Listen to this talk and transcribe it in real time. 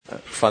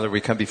Father,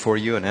 we come before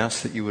you and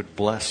ask that you would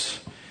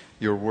bless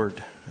your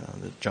word.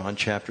 John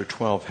chapter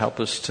 12, help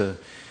us to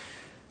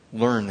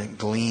learn and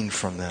glean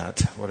from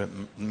that what it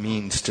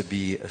means to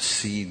be a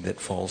seed that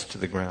falls to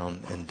the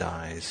ground and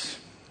dies.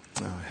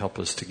 Help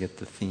us to get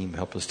the theme.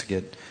 Help us to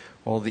get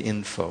all the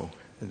info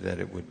that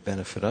it would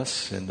benefit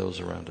us and those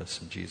around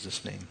us. In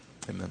Jesus' name,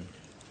 amen.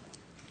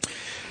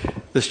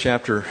 This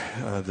chapter,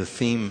 the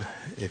theme,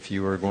 if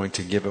you are going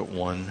to give it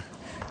one,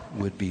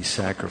 would be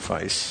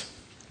sacrifice.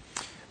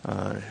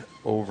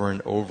 Over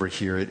and over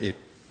here, it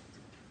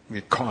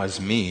caused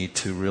me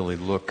to really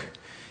look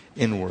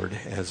inward,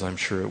 as I'm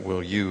sure it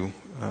will you,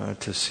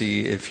 to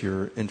see if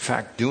you're in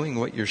fact doing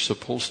what you're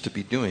supposed to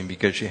be doing,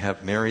 because you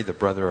have Mary, the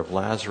brother of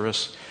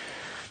Lazarus.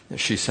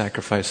 She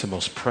sacrificed the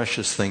most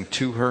precious thing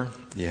to her.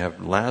 You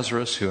have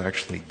Lazarus, who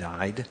actually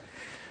died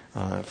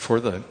for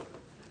the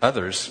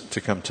others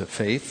to come to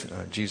faith.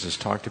 Jesus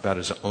talked about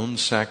his own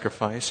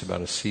sacrifice,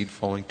 about a seed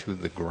falling to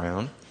the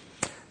ground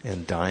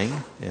and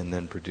dying and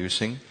then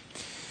producing.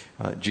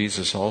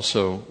 Jesus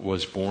also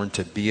was born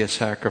to be a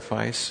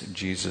sacrifice.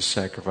 Jesus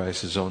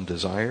sacrificed his own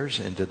desires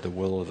and did the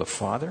will of the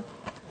Father.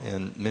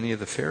 And many of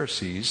the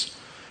Pharisees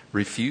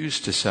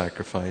refused to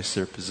sacrifice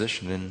their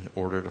position in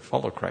order to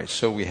follow Christ.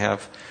 So we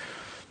have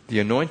the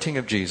anointing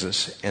of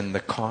Jesus and the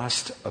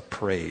cost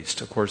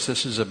appraised. Of course,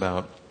 this is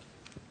about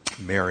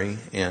Mary,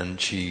 and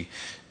she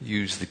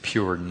used the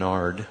pure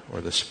nard,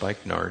 or the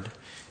spikenard,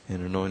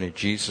 and anointed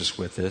Jesus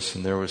with this.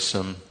 And there was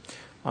some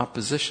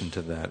opposition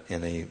to that,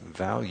 and a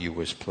value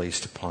was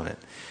placed upon it.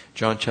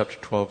 John chapter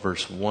 12,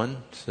 verse 1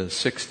 says,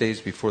 6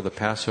 days before the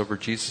Passover,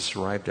 Jesus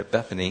arrived at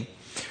Bethany,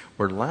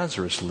 where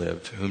Lazarus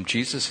lived, whom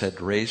Jesus had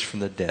raised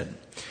from the dead.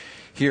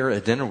 Here a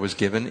dinner was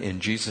given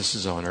in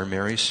Jesus' honor.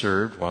 Mary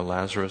served, while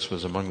Lazarus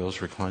was among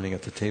those reclining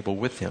at the table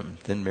with him.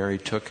 Then Mary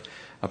took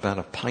about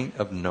a pint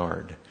of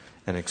nard,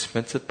 an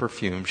expensive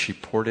perfume. She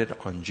poured it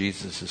on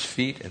Jesus'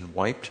 feet and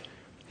wiped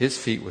his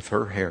feet with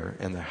her hair,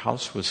 and the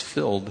house was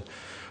filled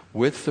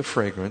with the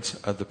fragrance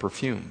of the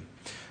perfume.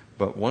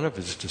 But one of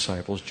his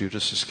disciples,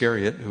 Judas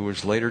Iscariot, who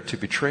was later to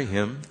betray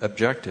him,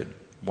 objected.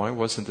 Why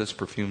wasn't this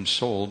perfume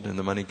sold and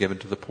the money given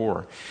to the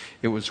poor?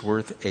 It was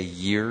worth a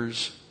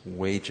year's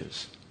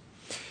wages.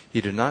 He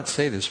did not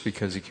say this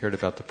because he cared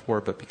about the poor,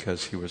 but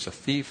because he was a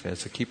thief.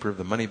 As the keeper of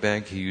the money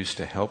bag, he used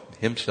to help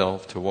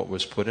himself to what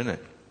was put in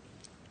it.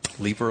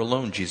 Leave her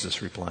alone,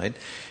 Jesus replied.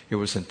 It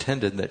was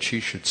intended that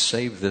she should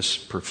save this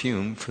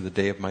perfume for the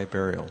day of my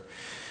burial.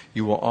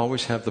 You will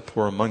always have the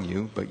poor among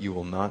you, but you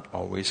will not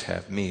always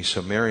have me.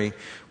 So Mary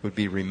would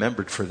be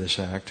remembered for this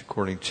act,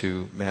 according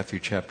to Matthew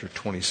chapter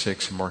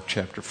 26 and Mark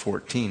chapter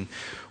 14.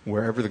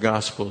 Wherever the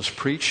gospel is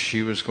preached,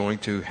 she was going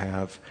to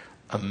have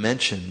a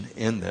mention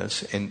in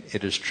this, and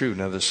it is true.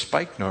 Now, the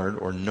spikenard,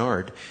 or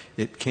nard,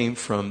 it came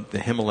from the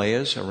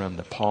Himalayas around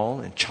Nepal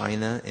and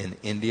China and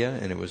India,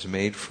 and it was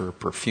made for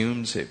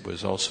perfumes. It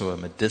was also a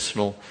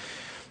medicinal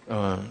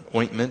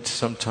ointment,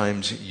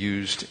 sometimes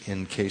used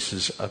in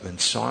cases of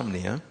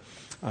insomnia.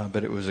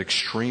 But it was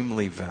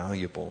extremely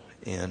valuable.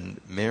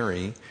 And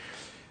Mary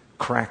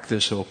cracked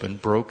this open,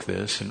 broke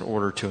this in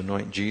order to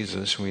anoint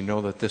Jesus. We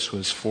know that this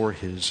was for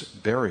his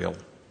burial.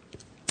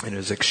 And it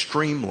was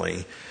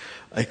extremely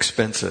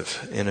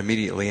expensive. And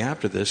immediately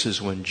after this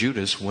is when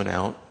Judas went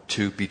out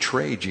to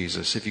betray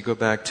Jesus. If you go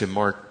back to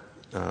Mark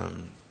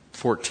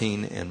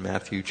 14 and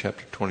Matthew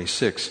chapter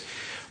 26,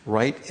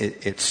 right,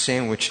 it's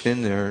sandwiched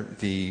in there.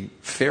 The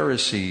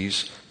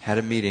Pharisees had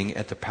a meeting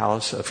at the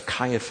palace of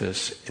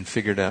Caiaphas and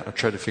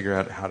tried to figure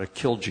out how to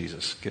kill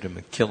Jesus, get him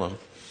and kill him.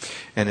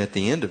 And at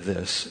the end of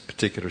this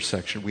particular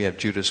section, we have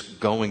Judas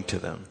going to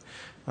them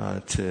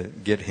to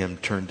get him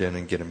turned in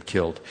and get him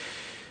killed.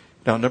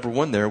 Now, number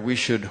one there, we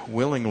should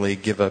willingly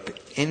give up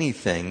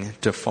anything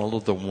to follow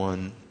the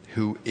one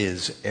who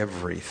is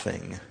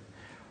everything.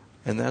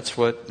 And that's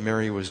what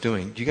Mary was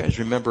doing. Do you guys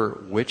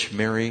remember which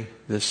Mary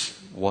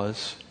this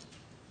was?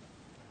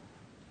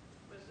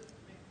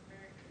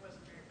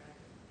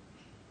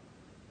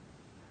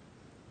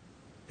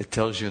 It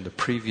tells you in the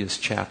previous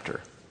chapter.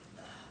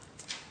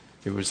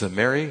 It was the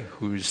Mary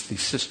who's the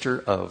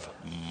sister of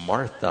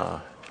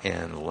Martha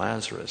and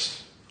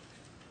Lazarus.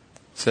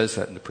 It says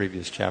that in the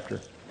previous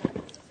chapter.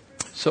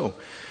 So,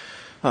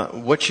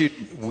 what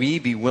should we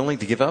be willing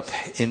to give up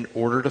in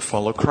order to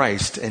follow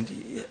Christ? And,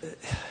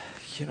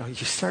 you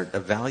start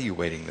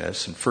evaluating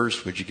this. And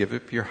first, would you give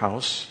up your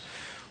house?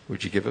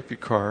 Would you give up your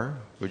car?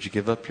 Would you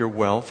give up your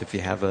wealth? If you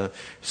have a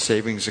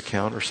savings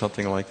account or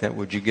something like that,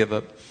 would you give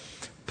up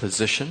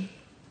position?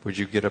 Would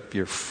you give up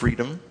your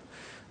freedom,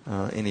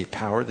 any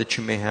power that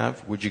you may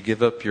have? Would you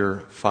give up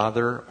your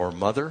father or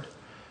mother,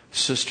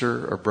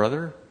 sister or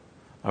brother?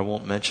 I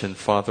won't mention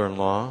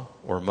father-in-law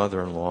or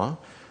mother-in-law,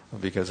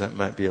 because that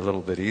might be a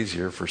little bit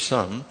easier for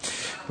some.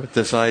 But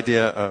this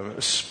idea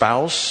of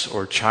spouse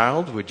or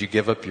child, would you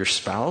give up your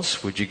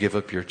spouse? Would you give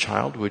up your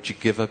child? Would you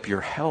give up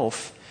your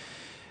health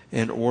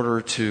in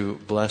order to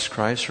bless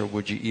Christ? Or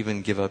would you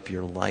even give up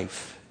your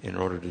life in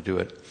order to do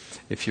it?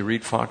 If you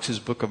read Fox's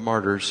Book of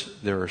Martyrs,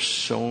 there are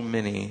so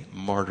many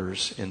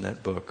martyrs in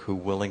that book who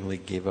willingly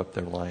gave up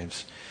their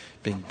lives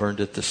being burned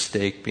at the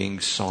stake, being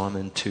sawn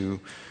in two,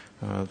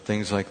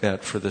 things like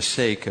that for the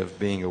sake of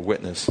being a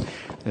witness.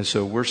 And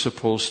so we're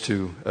supposed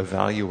to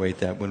evaluate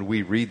that when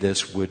we read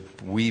this.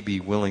 Would we be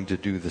willing to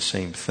do the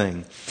same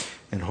thing?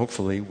 And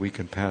hopefully we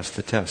can pass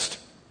the test.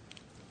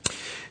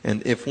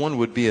 And if one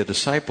would be a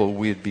disciple,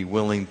 we'd be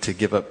willing to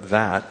give up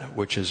that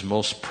which is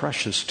most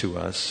precious to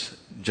us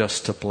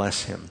just to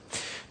bless him.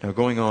 Now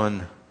going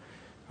on,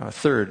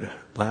 third,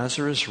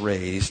 Lazarus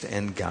raised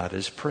and God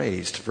is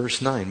praised.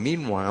 Verse 9,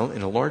 meanwhile,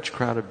 a large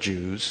crowd of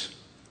Jews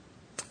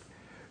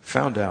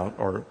found out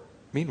that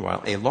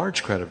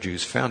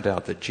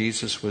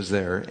Jesus was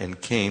there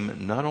and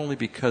came not only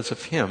because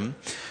of him,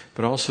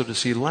 but also to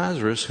see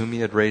Lazarus, whom he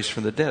had raised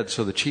from the dead.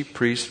 So the chief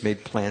priests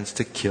made plans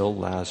to kill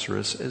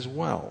Lazarus as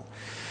well.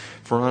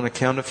 For on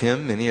account of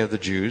him, many of the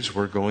Jews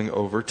were going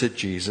over to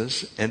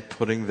Jesus and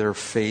putting their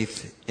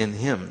faith in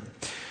him.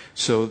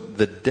 So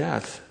the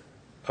death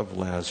of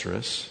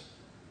Lazarus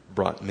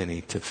brought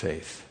many to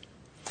faith.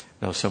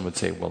 Now some would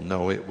say, well,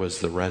 no, it was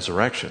the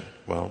resurrection.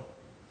 Well,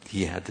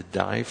 he had to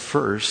die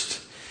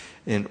first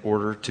in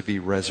order to be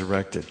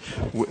resurrected.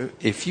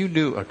 If you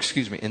knew,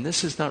 and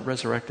this is not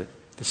resurrected,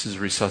 this is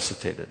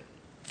resuscitated,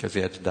 because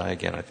he had to die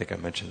again. I think I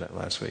mentioned that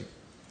last week.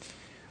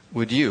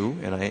 Would you,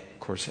 and I, of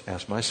course,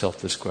 asked myself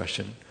this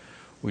question,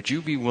 would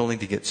you be willing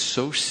to get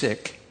so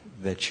sick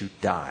that you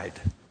died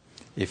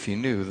if you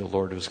knew the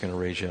Lord was going to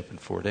raise you up in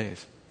 4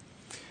 days?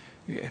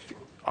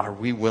 Are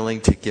we willing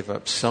to give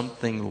up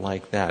something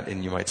like that?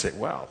 And you might say,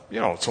 well,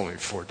 it's only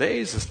 4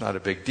 days. It's not a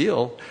big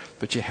deal.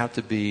 But you have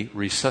to be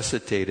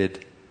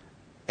resuscitated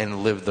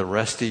and live the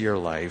rest of your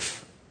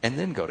life and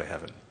then go to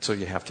heaven. So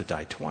you have to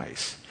die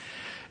twice.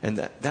 And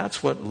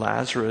that's what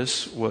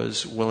Lazarus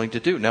was willing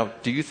to do. Now,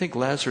 do you think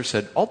Lazarus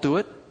said, I'll do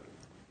it?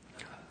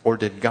 Or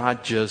did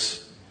God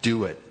just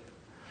do it?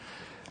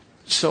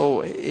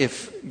 So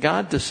if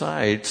God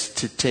decides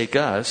to take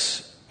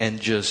us and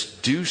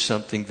just do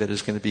something that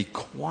is going to be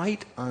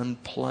quite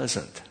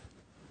unpleasant,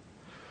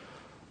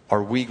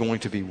 are we going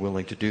to be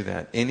willing to do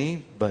that?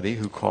 Anybody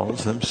who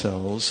calls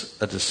themselves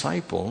a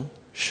disciple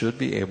should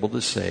be able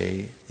to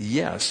say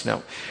yes.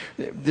 Now,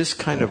 this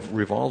kind of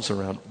revolves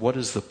around what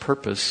is the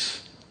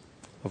purpose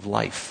of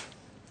life.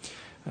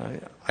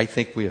 I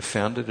think we have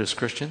found it as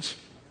Christians.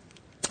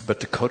 But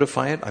to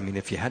codify it,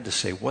 if you had to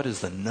say, what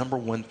is the number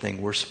one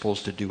thing we're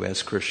supposed to do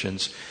as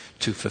Christians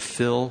to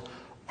fulfill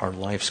our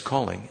life's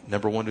calling?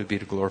 Number one would be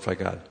to glorify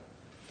God.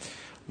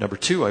 Number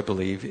two, I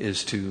believe,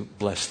 is to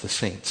bless the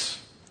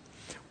saints.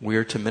 We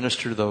are to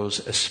minister to those,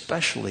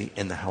 especially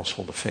in the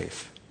household of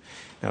faith.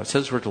 Now, it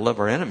says we're to love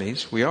our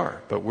enemies. We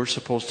are. But we're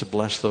supposed to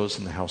bless those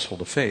in the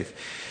household of faith.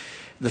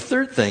 The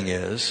third thing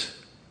is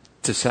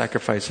to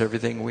sacrifice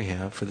everything we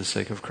have for the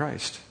sake of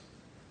Christ.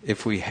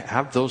 If we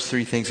have those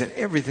three things, and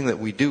everything that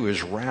we do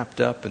is wrapped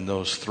up in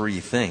those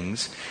three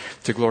things,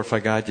 to glorify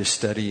God, you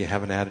study, you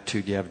have an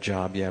attitude, you have a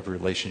job, you have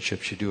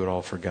relationships, you do it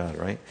all for God,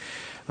 right?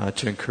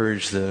 To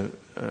encourage the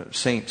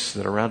saints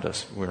that are around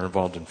us. We're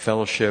involved in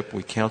fellowship,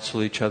 we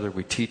counsel each other,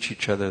 we teach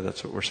each other,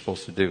 that's what we're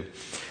supposed to do.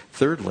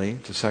 Thirdly,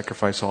 to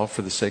sacrifice all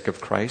for the sake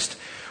of Christ.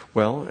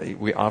 Well,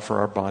 we offer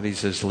our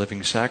bodies as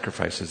living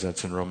sacrifices.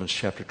 That's in Romans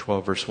chapter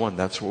 12, verse 1.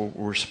 That's what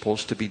we're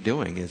supposed to be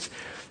doing, is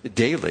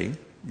daily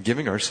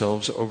giving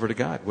ourselves over to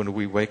God. When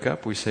we wake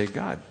up, we say,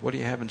 God, what do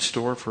you have in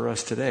store for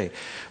us today?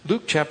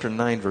 Luke chapter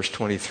 9, verse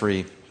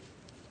 23,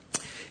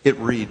 it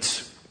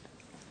reads,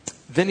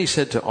 Then he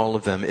said to all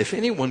of them, If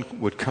anyone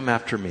would come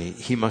after me,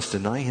 he must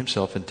deny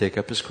himself and take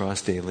up his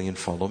cross daily and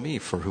follow me.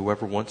 For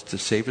whoever wants to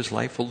save his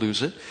life will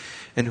lose it,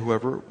 and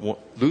whoever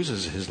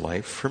loses his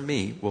life for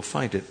me will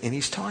find it. And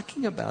he's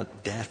talking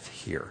about death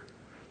here.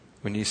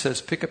 When he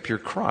says, pick up your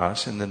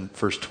cross, and then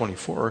verse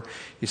 24,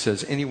 he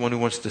says, anyone who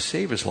wants to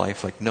save his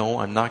life, like, no,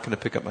 I'm not going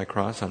to pick up my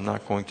cross, I'm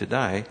not going to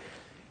die,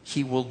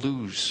 he will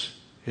lose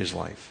his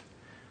life.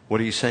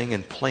 What he's saying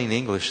in plain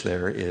English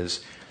there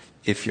is,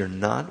 if you're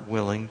not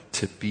willing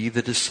to be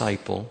the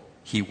disciple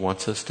he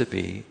wants us to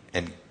be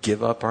and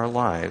give up our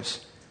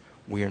lives,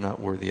 we are not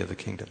worthy of the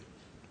kingdom.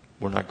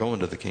 We're not going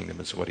to the kingdom,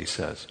 is what he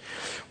says.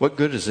 What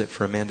good is it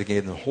for a man to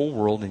gain the whole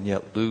world and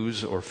yet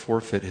lose or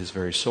forfeit his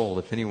very soul?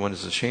 If anyone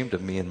is ashamed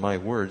of me and my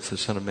words, the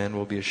Son of Man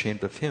will be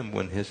ashamed of him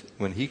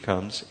when he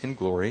comes in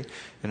glory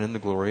and in the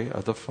glory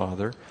of the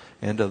Father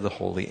and of the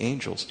holy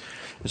angels.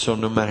 And so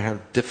no matter how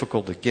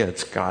difficult it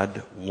gets,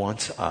 God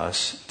wants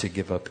us to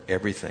give up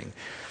everything.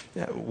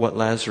 What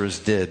Lazarus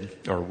did,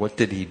 or what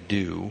did he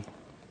do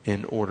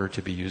in order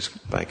to be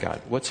used by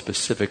God? What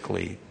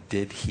specifically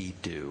did he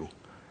do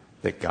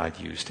that God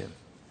used him?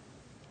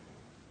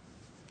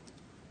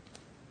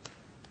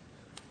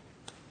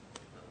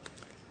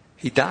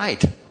 He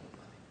died.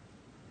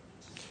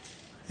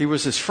 He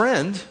was his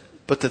friend,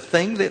 but the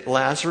thing that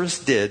Lazarus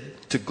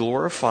did to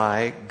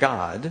glorify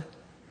God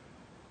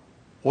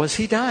was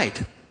he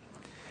died.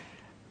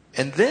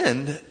 And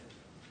then,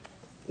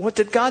 what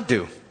did God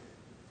do?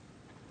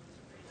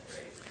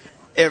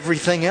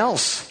 Everything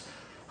else.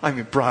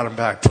 Brought him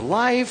back to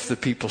life. The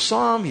people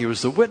saw him. He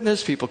was the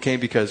witness. People came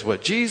because of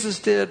what Jesus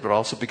did, but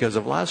also because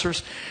of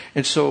Lazarus.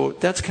 And so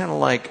that's kind of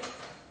like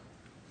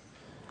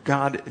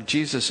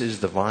Jesus is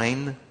the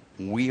vine.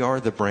 We are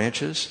the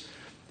branches.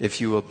 If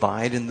you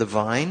abide in the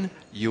vine,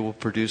 you will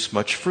produce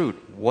much fruit.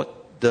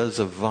 What does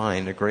a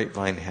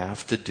grapevine,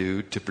 have to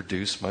do to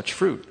produce much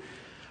fruit?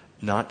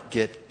 Not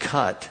get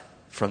cut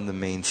from the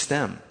main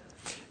stem.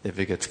 If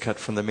it gets cut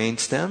from the main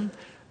stem,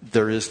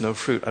 there is no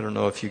fruit. I don't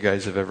know if you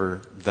guys have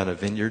ever done a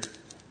vineyard.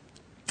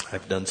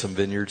 I've done some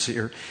vineyards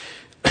here.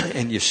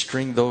 And you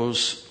string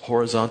those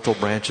horizontal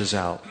branches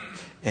out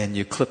and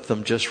you clip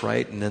them just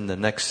right. And then the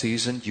next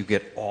season, you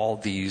get all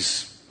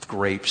these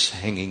grapes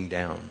hanging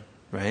down,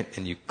 right?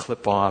 And you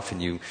clip off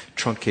and you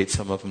truncate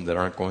some of them that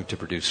aren't going to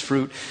produce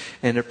fruit.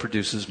 And it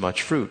produces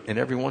much fruit. And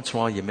every once in a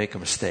while, you make a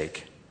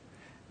mistake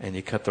and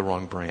you cut the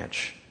wrong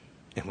branch.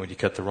 And when you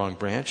cut the wrong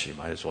branch, you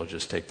might as well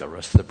just take the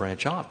rest of the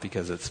branch off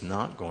because it's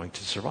not going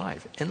to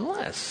survive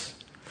unless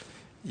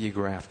you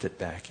graft it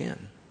back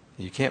in.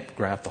 You can't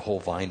graft the whole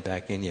vine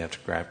back in. You have to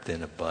graft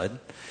in a bud.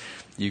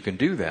 You can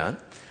do that,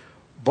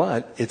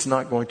 but it's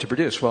not going to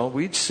produce. Well,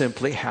 we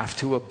simply have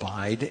to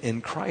abide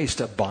in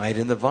Christ, abide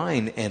in the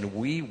vine, and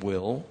we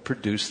will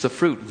produce the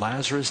fruit.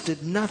 Lazarus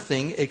did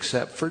nothing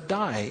except for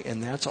die,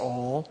 and that's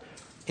all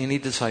any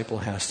disciple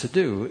has to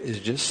do is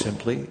just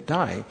simply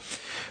die.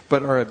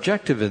 But our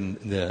objective in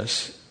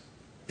this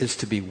is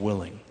to be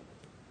willing.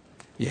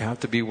 You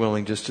have to be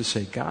willing just to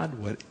say, God,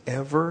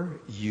 whatever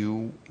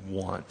you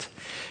want.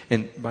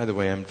 And by the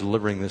way, I'm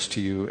delivering this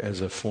to you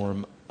as a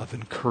form of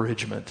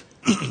encouragement.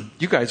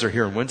 You guys are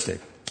here on Wednesday.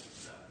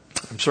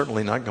 I'm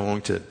certainly not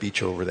going to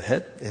beat you over the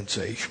head and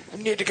say,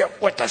 you need to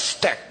get with the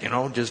stick,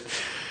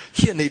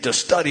 you need to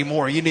study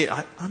more.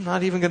 I'm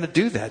not even going to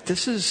do that.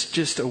 This is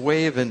just a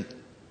way of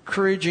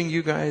encouraging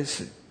you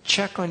guys.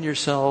 Check on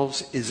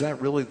yourselves. Is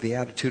that really the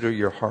attitude of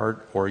your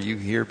heart, or are you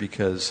here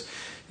because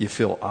you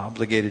feel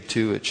obligated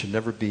to? It should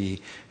never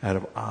be out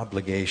of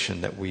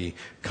obligation that we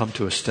come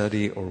to a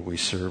study or we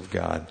serve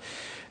God.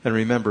 And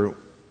remember,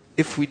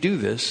 if we do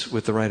this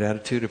with the right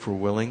attitude, if we're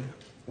willing,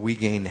 we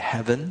gain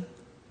heaven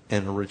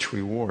and a rich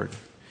reward.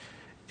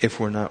 If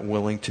we're not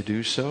willing to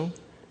do so,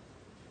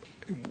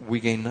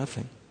 we gain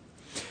nothing.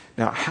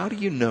 Now, how do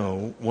you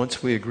know,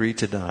 once we agree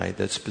to die,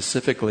 that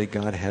specifically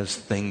God has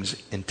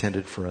things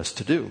intended for us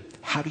to do?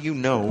 How do you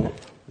know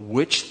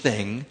which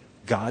thing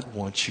God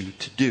wants you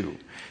to do?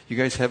 You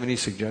guys have any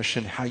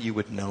suggestion how you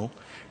would know?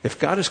 If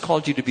God has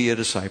called you to be a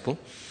disciple,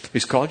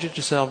 He's called you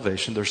to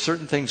salvation, there are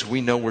certain things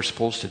we know we're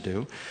supposed to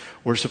do.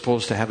 We're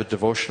supposed to have a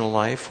devotional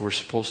life. We're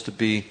supposed to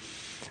be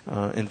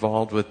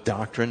involved with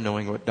doctrine,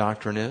 knowing what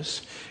doctrine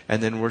is.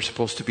 And then we're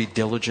supposed to be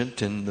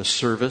diligent in the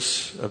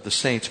service of the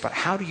saints. But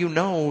how do you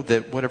know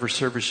that whatever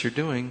service you're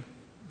doing,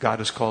 God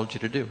has called you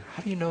to do?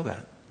 How do you know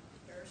that?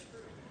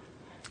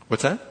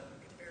 What's that?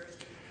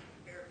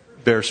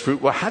 Bears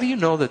fruit. Well, how do you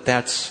know that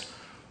that's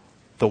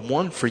the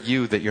one for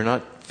you, that you're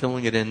not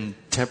filling it in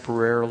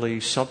temporarily,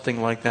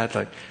 something like that?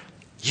 Like,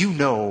 you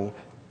know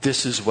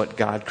this is what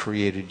God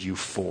created you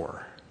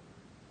for.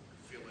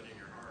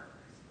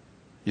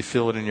 You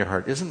feel it in your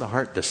heart. Isn't the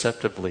heart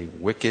deceptively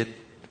wicked?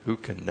 Who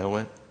can know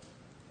it?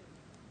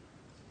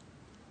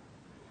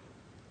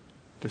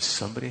 Does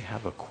somebody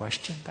have a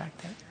question back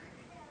there?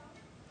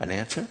 An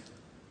answer?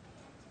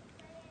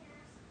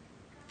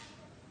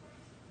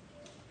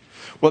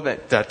 Well,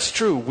 that's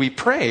true. We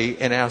pray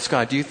and ask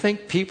God. Do you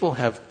think people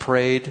have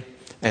prayed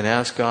and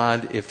asked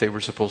God if they were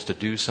supposed to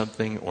do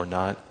something or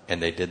not,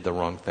 and they did the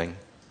wrong thing?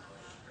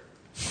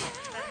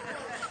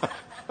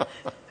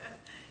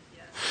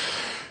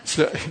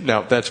 So,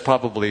 now, that's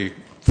probably,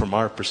 from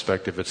our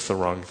perspective, it's the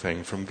wrong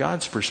thing. From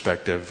God's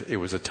perspective, it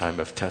was a time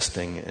of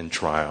testing and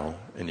trial,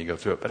 and you go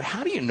through it. But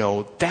how do you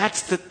know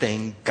that's the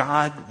thing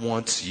God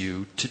wants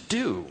you to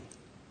do?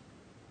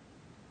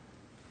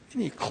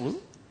 Any clue?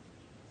 Won't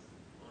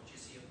you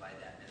see it by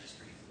that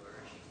ministry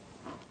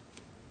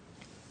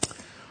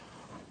flourishing?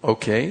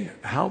 Okay,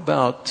 how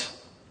about,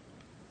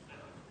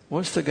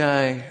 what's the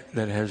guy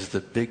that has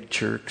the big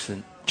church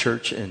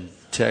in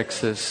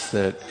Texas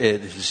that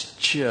it is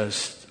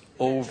just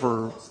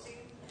over?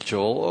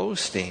 Joel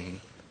Osteen.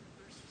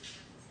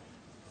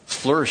 It's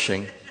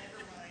flourishing.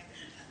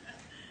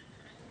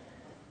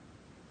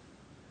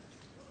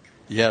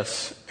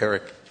 Yes,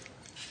 Eric. I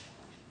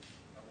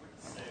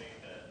wouldn't say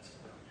that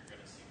you're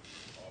going to see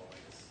fruit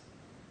always,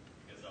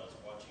 because I was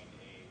watching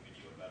a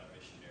video about a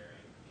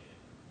missionary in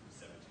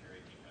 17 or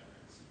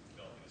 1800s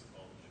developing his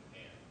home in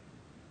Japan,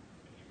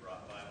 and he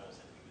brought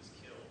Bibles and he was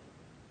killed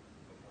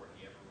before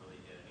he ever really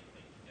did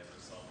anything. He never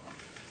saw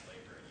his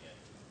labor, and yet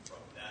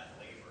from that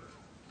labor,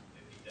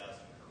 50,000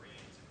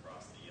 Koreans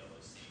across the Yellow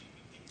Sea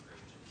became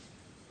Christians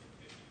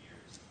in 50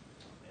 years,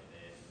 and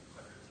then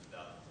hundreds of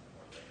thousands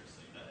more later. So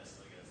you're not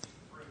necessarily going to see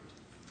fruit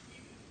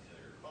even until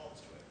you're called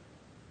to it.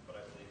 But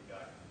I believe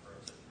God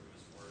confirms it through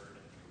His Word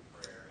and through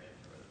prayer and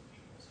through other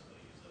people. So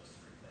He'll use those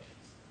three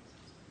things.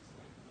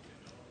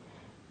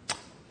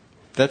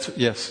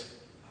 Yes.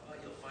 How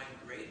about you'll find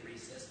great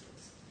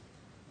resistance?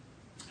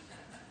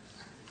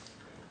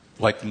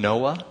 Like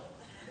Noah?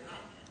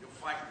 You'll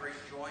find great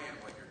joy in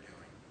what you're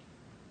doing.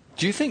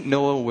 Do you think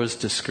Noah was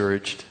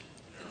discouraged?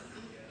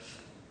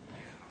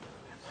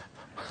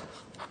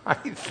 I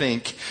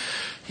think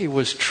he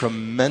was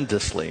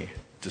tremendously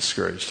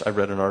discouraged. I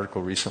read an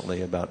article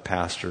recently about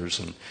pastors,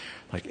 and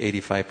like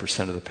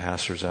 85% of the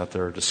pastors out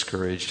there are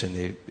discouraged, and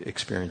they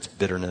experience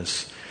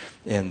bitterness,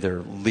 and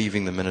they're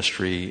leaving the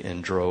ministry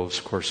in droves.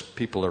 Of course,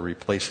 people are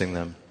replacing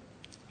them,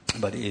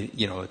 but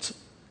it's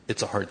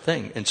a hard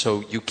thing. And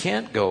so you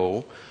can't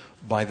go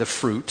by the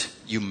fruit.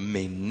 You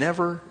may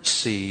never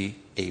see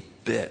a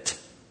bit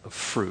of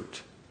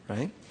fruit,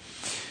 right?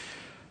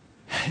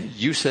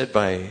 You said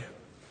by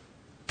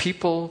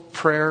people,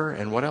 prayer,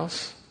 and what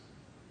else?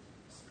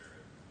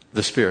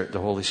 The Spirit, the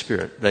Holy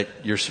Spirit, that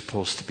you're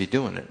supposed to be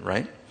doing it,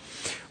 right?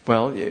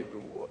 Well,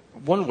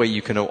 one way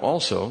you can know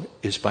also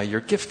is by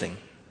your gifting.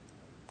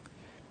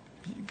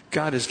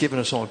 God has given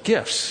us all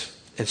gifts.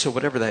 And so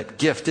whatever that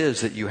gift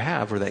is that you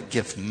have, or that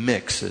gift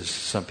mix, as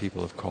some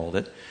people have called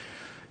it,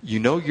 you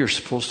know you're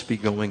supposed to be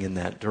going in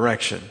that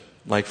direction.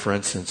 Like, for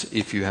instance,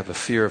 if you have a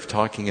fear of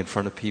talking in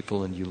front of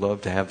people and you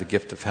love to have the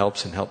gift of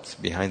helps and helps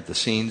behind the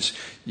scenes,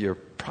 you're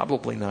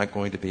probably not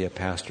going to be a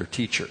pastor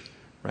teacher,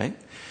 right?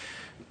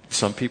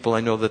 Some people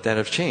I know that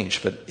have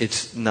changed, but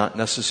it's not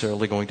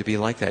necessarily going to be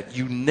like that.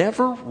 You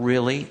never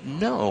really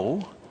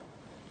know,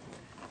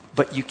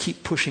 but you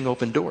keep pushing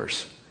open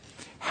doors.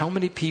 How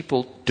many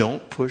people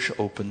don't push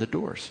open the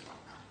doors?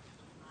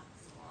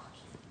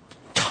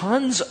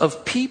 Tons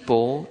of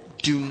people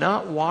do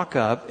not walk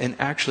up and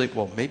actually,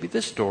 well, maybe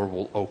this door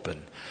will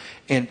open.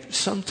 And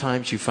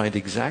sometimes you find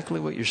exactly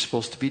what you're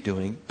supposed to be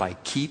doing by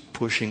keep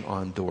pushing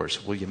on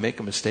doors. Will you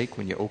make a mistake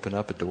when you open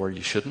up a door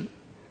you shouldn't?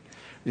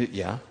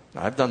 Yeah,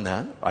 I've done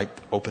that. I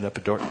open up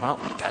a door. Well,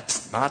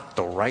 that's not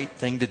the right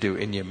thing to do.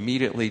 And you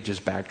immediately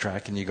just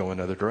backtrack and you go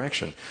another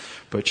direction.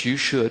 But you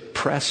should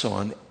press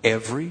on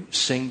every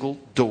single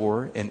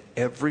door and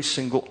every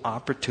single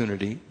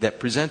opportunity that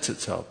presents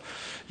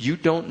itself. You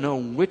don't know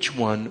which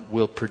one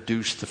will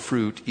produce the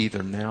fruit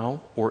either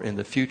now or in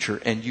the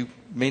future, and you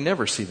may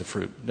never see the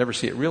fruit, never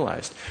see it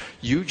realized.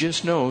 You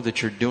just know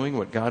that you're doing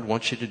what God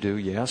wants you to do.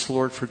 You ask the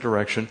Lord for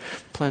direction.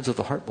 Plans of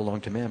the heart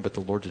belong to man, but the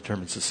Lord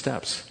determines the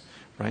steps,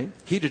 right?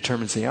 He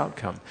determines the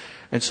outcome.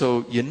 And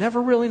so you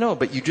never really know,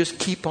 but you just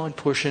keep on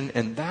pushing,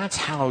 and that's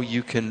how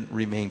you can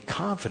remain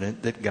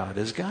confident that God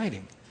is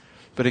guiding.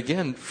 But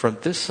again, from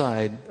this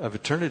side of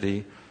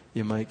eternity,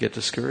 you might get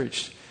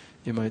discouraged.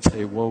 You might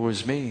say, woe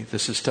is me.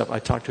 This is tough. I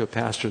talked to a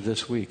pastor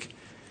this week,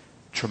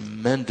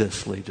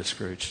 tremendously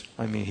discouraged.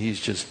 I mean, he's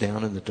just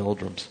down in the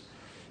doldrums,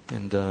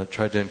 and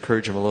tried to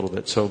encourage him a little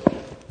bit. So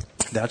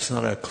that's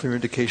not a clear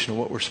indication of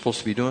what we're supposed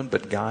to be doing,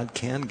 but God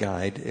can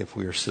guide if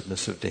we are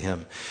submissive to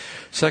Him.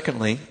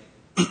 Secondly,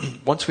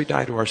 once we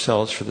die to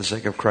ourselves for the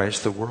sake of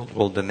Christ, the world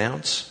will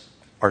denounce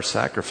our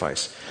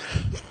sacrifice.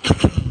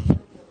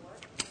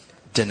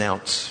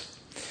 Denounce.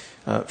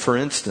 For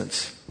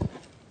instance,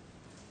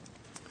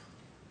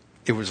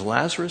 it was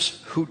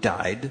Lazarus who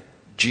died.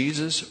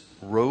 Jesus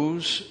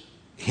rose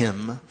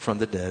him from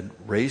the dead,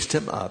 raised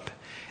him up.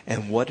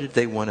 And what did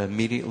they want to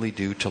immediately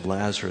do to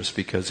Lazarus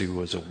because he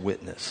was a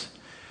witness?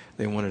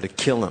 They wanted to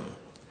kill him.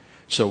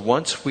 So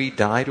once we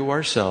die to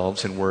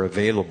ourselves and we're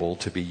available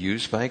to be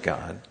used by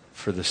God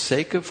for the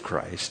sake of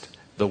Christ,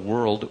 the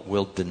world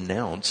will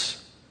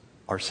denounce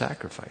our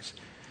sacrifice.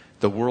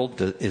 The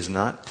world is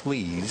not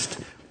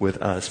pleased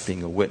with us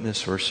being a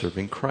witness or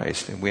serving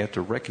Christ. And we have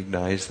to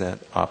recognize that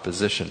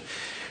opposition.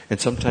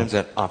 And sometimes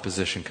that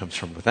opposition comes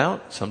from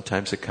without.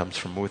 Sometimes it comes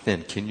from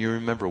within. Can you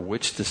remember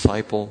which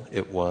disciple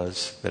it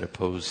was that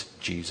opposed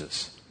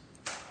Jesus?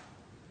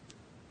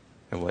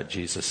 And what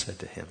Jesus said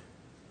to him?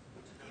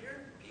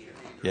 Peter.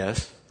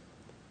 Yes?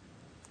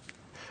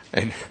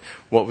 And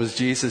what was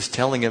Jesus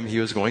telling him he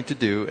was going to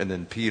do? And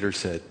then Peter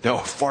said, no,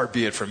 far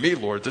be it from me,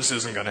 Lord. This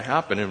isn't going to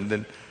happen. And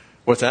then,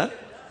 what's that?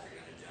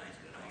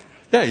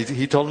 Yeah,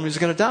 he told him he was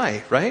going to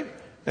die, right?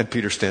 And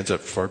Peter stands up,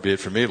 far be it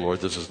from me,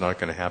 Lord, this is not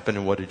going to happen.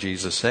 And what did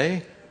Jesus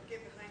say?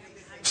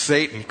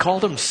 Satan.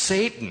 Called him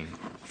Satan.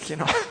 You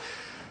know,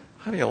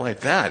 how do you like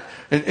that?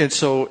 And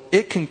so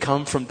it can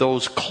come from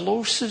those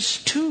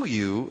closest to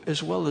you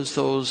as well as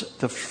those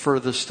the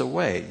furthest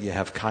away. You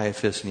have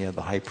Caiaphas and you have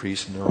the high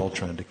priest, and they're all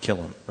trying to kill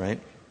him, right?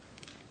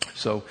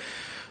 So,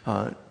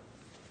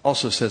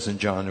 also says in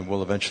John, and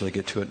we'll eventually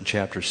get to it in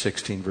chapter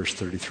 16, verse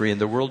 33, in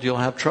the world you'll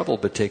have trouble,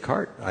 but take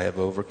heart, I have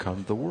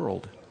overcome the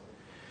world.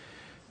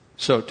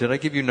 So, did I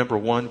give you number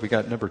one? We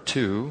got number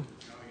two.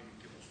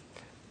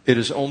 It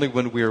is only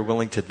when we are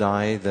willing to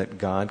die that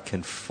God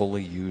can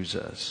fully use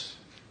us.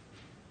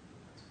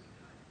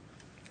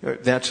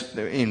 That's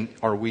in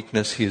our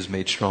weakness, He is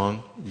made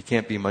strong. You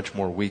can't be much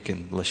more weak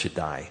unless you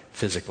die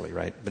physically,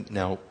 right? But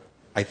now,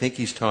 I think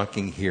He's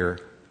talking here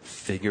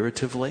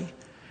figuratively.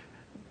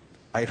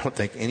 I don't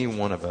think any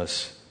one of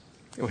us,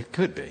 it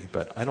could be,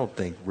 but I don't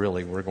think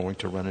really we're going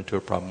to run into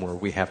a problem where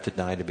we have to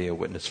die to be a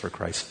witness for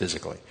Christ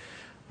physically.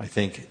 I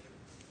think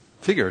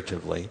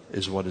figuratively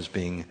is what is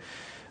being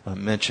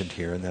mentioned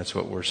here, and that's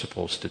what we're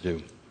supposed to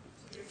do.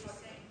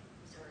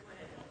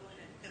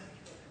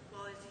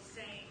 Well, is he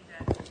saying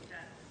that we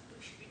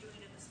should be doing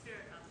it in the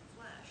spirit, not the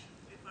flesh?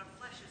 If our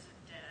flesh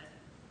isn't dead,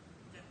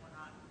 then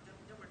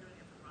we're doing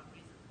it for the wrong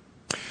reason.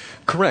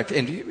 Correct.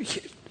 And,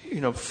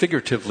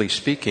 figuratively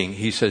speaking,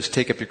 he says,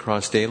 take up your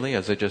cross daily,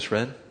 as I just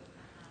read.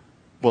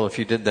 Well, if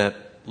you did that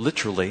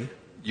literally,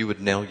 you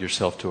would nail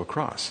yourself to a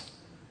cross.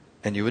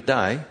 And you would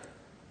die.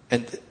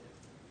 And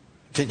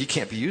then you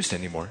can't be used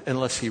anymore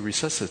unless he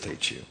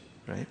resuscitates you,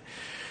 right?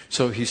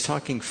 So he's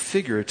talking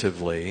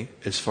figuratively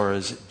as far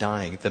as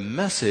dying. The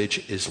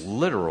message is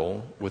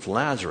literal with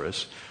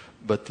Lazarus,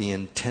 but the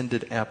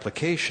intended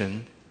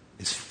application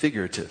is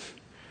figurative.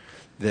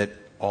 That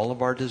all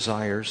of our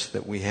desires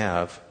that we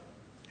have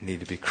need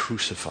to be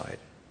crucified.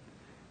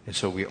 And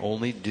so we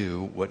only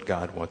do what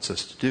God wants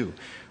us to do.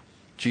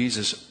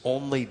 Jesus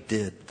only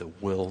did the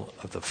will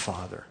of the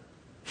Father.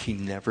 He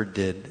never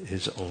did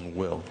his own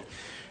will,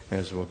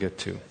 as we'll get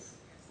to.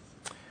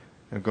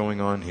 Now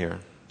going on here.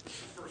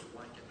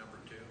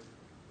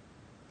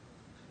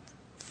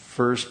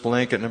 First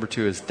blanket number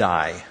 2 is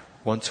die.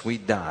 Once we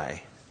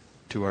die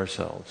to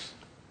ourselves.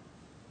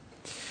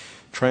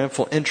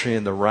 Triumphal entry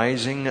in the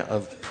rising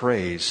of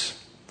praise.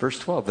 Verse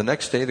 12, the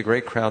next day the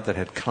great crowd that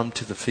had come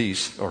to the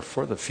feast, or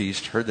for the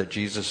feast, heard that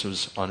Jesus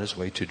was on his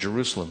way to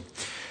Jerusalem.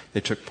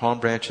 They took palm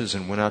branches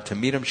and went out to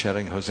meet him,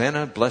 shouting,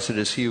 Hosanna, blessed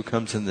is he who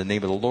comes in the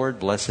name of the Lord,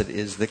 blessed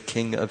is the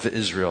King of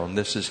Israel. And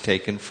this is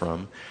taken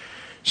from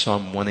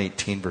Psalm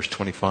 118, verse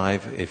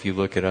 25. If you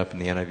look it up in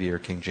the NIV or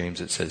King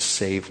James, it says,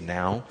 save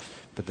now.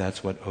 But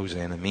that's what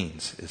Hosanna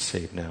means, is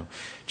save now.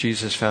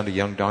 Jesus found a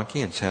young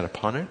donkey and sat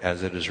upon it,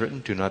 as it is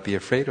written, do not be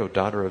afraid, O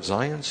daughter of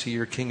Zion. See,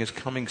 your king is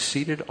coming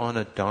seated on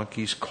a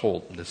donkey's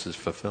colt. And this is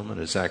fulfillment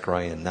of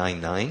Zechariah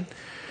 9:9.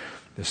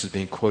 This is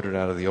being quoted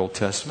out of the Old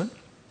Testament.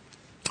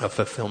 A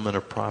fulfillment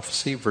of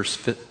prophecy, verse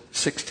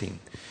 16.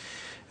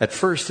 At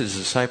first, his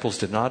disciples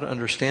did not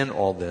understand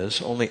all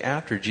this. Only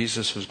after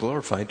Jesus was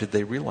glorified did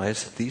they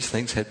realize that these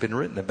things had been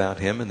written about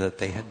him and that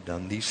they had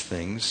done these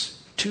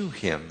things to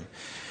him.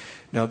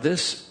 Now,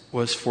 this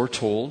was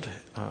foretold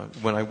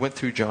when I went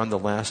through John the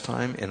last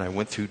time, and I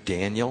went through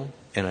Daniel,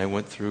 and I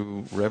went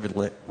through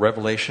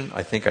Revelation.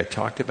 I think I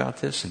talked about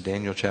this in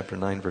Daniel chapter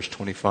 9, verse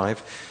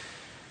 25.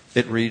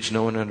 It reads,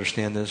 no one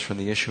understand this, from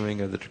the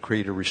issuing of the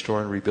decree to restore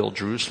and rebuild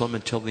Jerusalem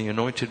until the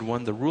anointed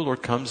one, the ruler,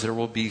 comes. There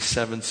will be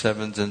 7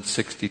 sevens and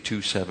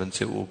 62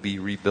 sevens. It will be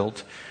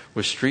rebuilt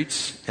with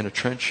streets and a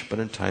trench, but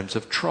in times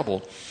of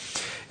trouble.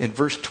 In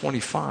verse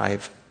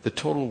 25, the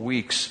total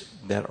weeks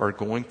that are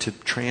going to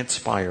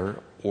transpire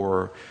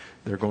or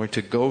they're going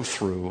to go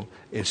through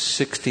is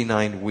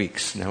 69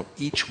 weeks. Now,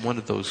 each one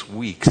of those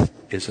weeks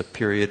is a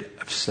period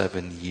of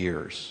 7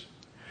 years.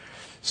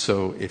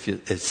 So if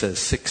it says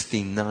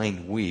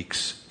 69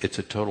 weeks, it's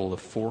a total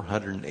of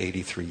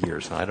 483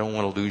 years. Now, I don't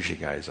want to lose you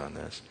guys on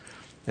this.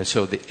 And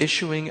so the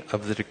issuing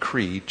of the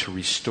decree to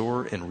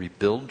restore and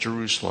rebuild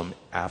Jerusalem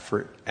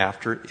after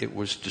it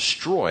was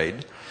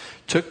destroyed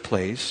took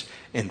place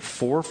in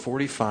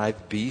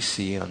 445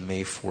 BC on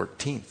May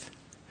 14th.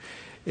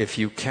 If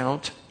you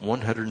count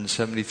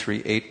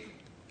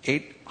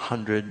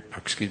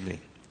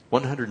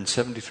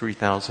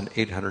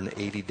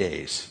 173,880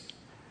 days,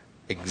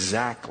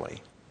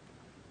 exactly,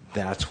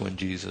 that's when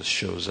Jesus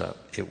shows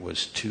up. It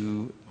was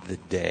to the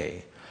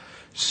day.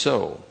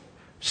 So,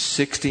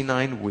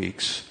 69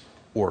 weeks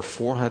or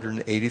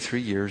 483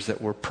 years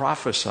that were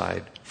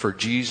prophesied for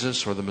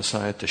Jesus or the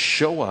Messiah to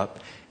show up,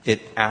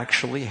 it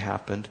actually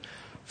happened,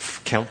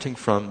 counting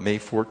from May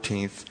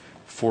 14th,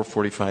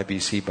 445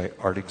 BC by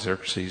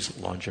Artaxerxes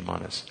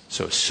Longimanus.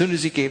 So as soon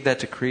as he gave that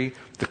decree,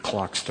 the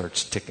clock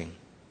starts ticking.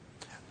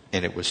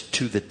 And it was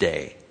to the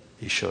day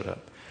he showed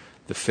up.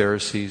 The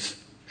Pharisees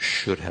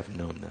should have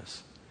known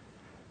this.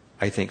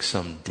 I think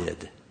some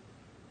did.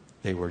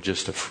 They were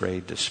just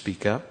afraid to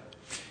speak up,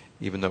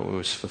 even though it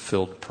was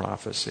fulfilled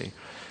prophecy.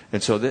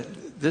 And so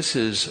this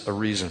is a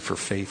reason for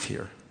faith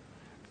here,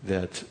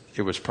 that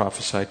it was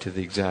prophesied to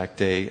the exact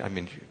day. I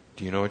mean,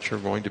 do you know what you're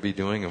going to be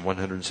doing in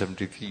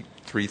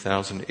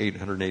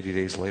 173,880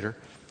 days later?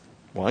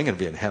 Well, I'm going to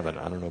be in heaven.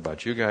 I don't know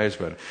about you guys,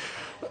 but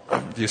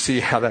do you see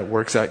how that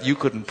works out? You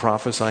couldn't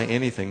prophesy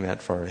anything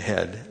that far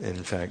ahead.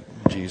 In fact,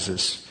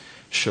 Jesus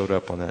showed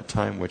up on that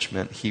time, which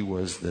meant he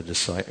was the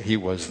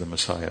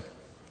Messiah.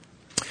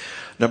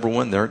 Number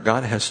one there,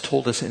 God has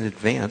told us in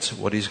advance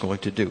what he's going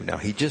to do. Now,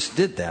 he just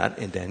did that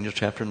in Daniel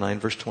chapter 9,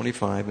 verse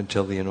 25,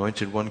 until the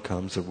anointed one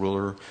comes, the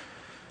ruler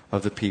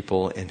of the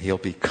people, and he'll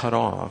be cut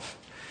off.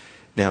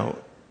 Now,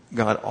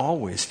 God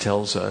always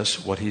tells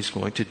us what he's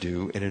going to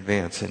do in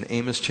advance. In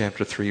Amos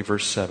chapter 3,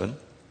 verse 7, it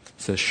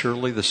says,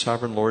 surely the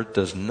sovereign Lord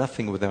does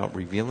nothing without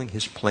revealing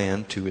his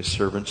plan to his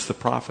servants, the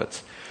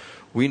prophets.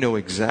 We know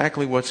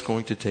exactly what's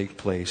going to take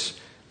place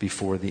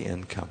before the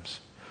end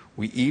comes.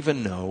 We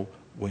even know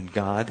when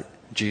God,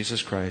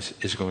 Jesus Christ,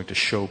 is going to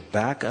show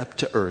back up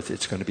to earth.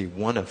 It's going to be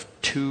one of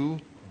 2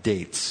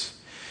 dates.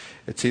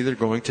 It's either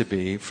going to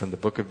be, from the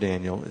book of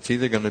Daniel, it's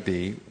either going to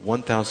be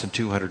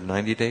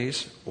 1,290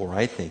 days, or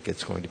I think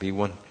it's going to be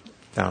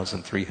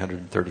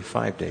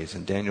 1,335 days.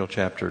 In Daniel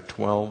chapter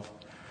 12,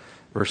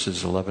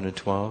 verses 11 and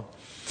 12,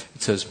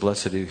 it says,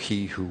 blessed is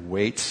he who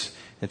waits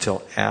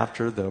until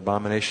after the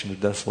abomination of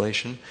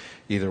desolation,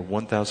 either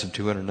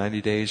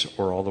 1,290 days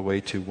or all the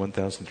way to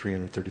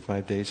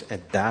 1,335 days.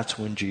 And that's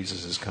when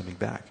Jesus is coming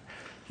back.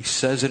 He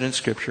says it in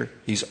Scripture.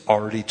 He's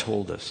already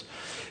told us.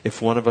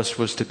 If one of us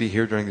was to be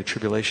here during the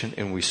tribulation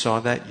and we saw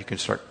that, you can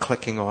start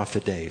clicking off the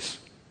days.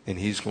 And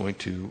he's going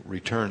to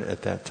return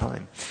at that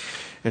time.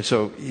 And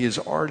so he has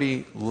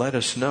already let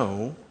us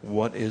know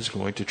what is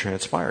going to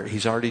transpire.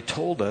 He's already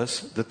told us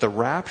that the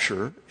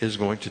rapture is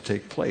going to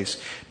take place.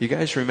 You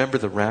guys remember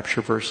the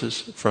rapture verses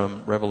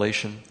from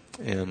Revelation?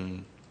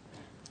 When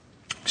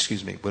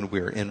we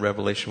were in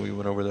Revelation, we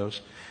went over those.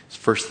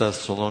 It's 1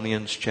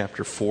 Thessalonians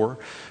chapter 4,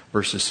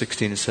 verses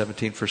 16 and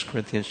 17. 1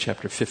 Corinthians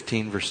chapter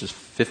 15, verses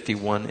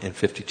 51 and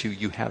 52.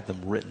 You have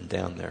them written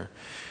down there.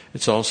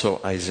 It's also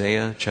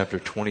Isaiah chapter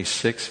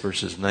 26,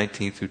 verses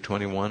 19 through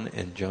 21,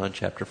 and John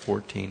chapter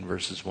 14,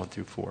 verses 1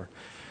 through 4.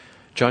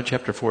 John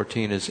chapter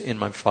 14 is, in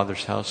my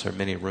Father's house are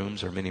many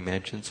rooms, or many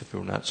mansions. If it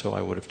were not so,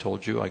 I would have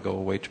told you. I go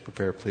away to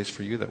prepare a place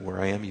for you, that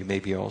where I am, you may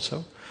be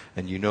also.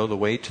 And you know the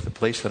way to the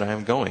place that I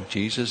am going.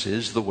 Jesus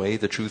is the way,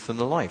 the truth, and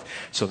the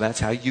life. So that's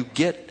how you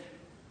get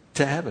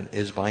to heaven,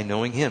 is by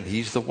knowing him.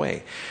 He's the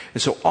way.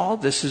 And so all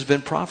this has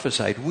been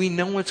prophesied. We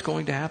know what's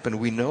going to happen.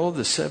 We know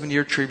the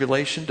 7-year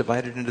tribulation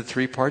divided into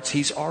 3 parts.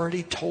 He's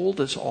already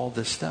told us all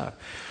this stuff.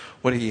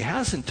 What he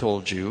hasn't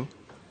told you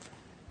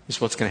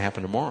is what's going to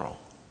happen tomorrow.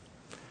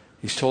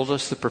 He's told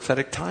us the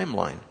prophetic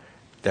timeline.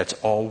 That's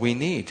all we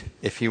need.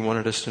 If he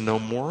wanted us to know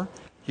more,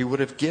 he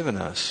would have given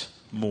us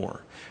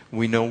more.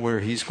 We know where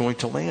he's going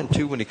to land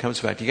too when he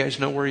comes back. Do you guys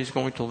know where he's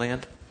going to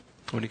land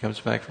when he comes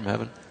back from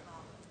heaven?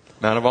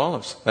 Mount of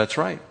Olives. That's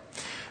right.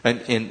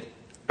 And in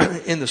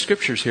the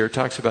scriptures here, it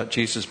talks about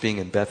Jesus being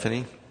in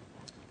Bethany.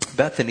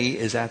 Bethany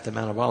is at the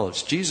Mount of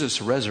Olives.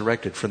 Jesus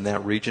resurrected from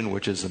that region,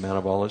 which is the Mount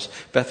of Olives.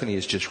 Bethany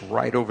is just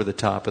right over the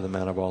top of the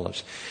Mount of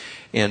Olives.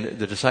 And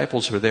the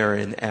disciples were there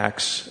in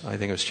Acts, I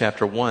think it was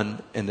chapter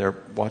 1, and they're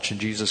watching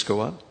Jesus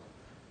go up.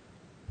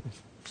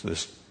 So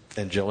this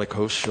angelic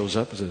host shows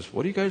up and says,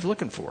 "What are you guys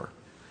looking for?"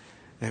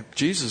 And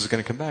Jesus is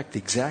going to come back the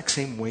exact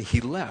same way he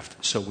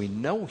left. So we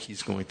know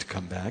he's going to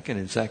come back. And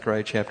in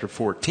Zechariah chapter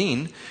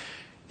 14,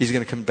 he's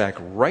going to come back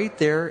right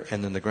there.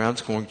 And then the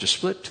ground's going to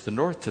split to the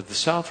north, to the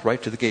south,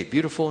 right to the gate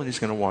beautiful. And he's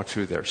going to walk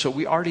through there. So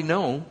we already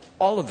know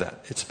all of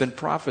that. It's been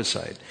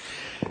prophesied.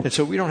 And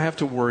so we don't have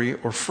to worry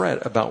or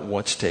fret about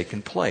what's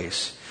taken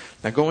place.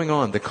 Now going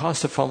on, the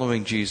cost of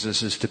following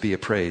Jesus is to be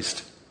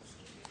appraised.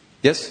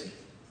 Yes? Can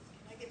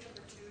I get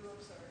number 2?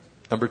 I'm sorry.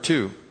 Number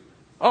 2.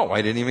 Oh,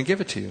 I didn't even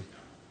give it to you.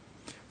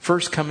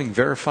 First coming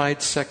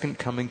verified, second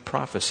coming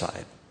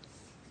prophesied.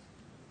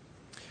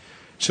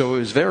 So it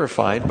was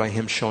verified by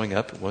him showing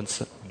up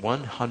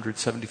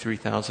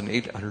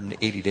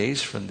 173,880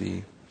 days from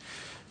the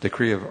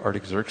decree of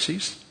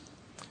Artaxerxes.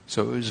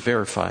 So it was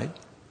verified.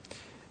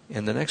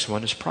 And the next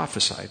one is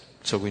prophesied.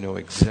 So we know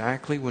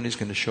exactly when he's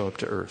going to show up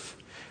to earth.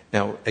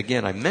 Now,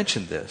 again, I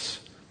mentioned this.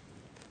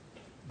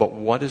 But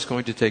what is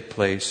going to take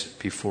place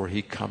before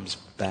he comes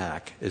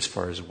back as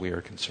far as we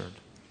are concerned?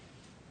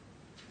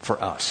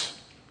 For us.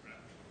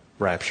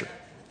 Rapture.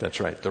 That's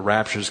right. The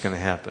rapture is going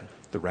to happen.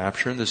 The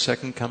rapture and the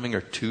second coming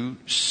are 2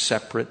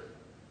 separate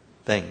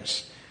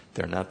things.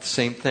 They're not the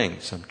same thing.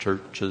 Some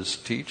churches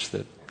teach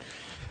that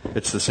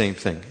it's the same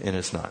thing, and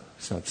it's not.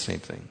 It's not the same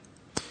thing.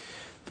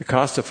 The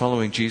cost of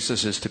following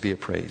Jesus is to be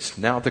appraised.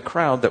 Now the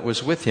crowd that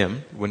was with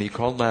him when he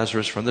called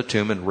Lazarus from the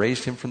tomb and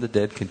raised him from the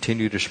dead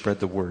continued to spread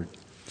the word.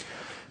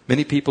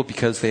 Many people,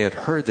 because they had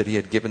heard that he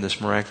had given this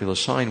miraculous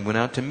sign, went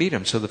out to meet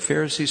him. So the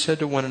Pharisees said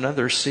to one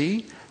another,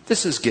 "See,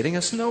 this is getting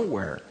us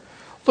nowhere.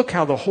 Look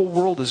how the whole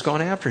world has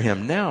gone after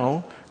him."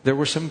 Now there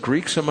were some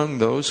Greeks among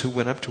those who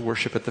went up to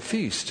worship at the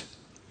feast.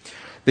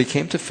 They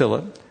came to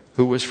Philip,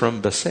 who was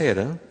from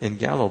Bethsaida in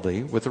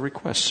Galilee, with a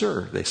request.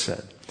 "Sir," they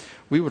said,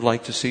 "we would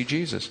like to see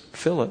Jesus."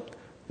 Philip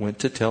went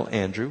to tell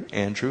Andrew.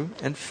 Andrew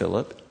and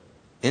Philip,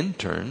 in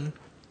turn,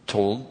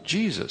 told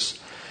Jesus.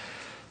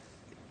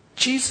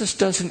 Jesus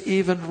doesn't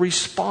even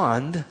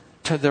respond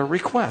to their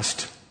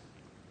request.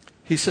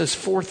 He says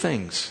 4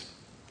 things.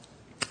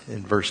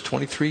 In verse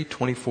 23,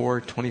 24,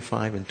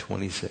 25, and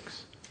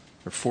 26.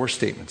 There are 4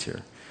 statements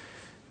here.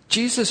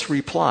 Jesus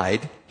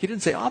replied, he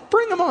didn't say, "I'll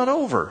bring him on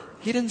over."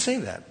 He didn't say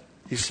that.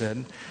 He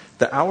said,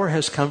 "The hour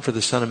has come for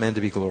the Son of Man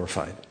to be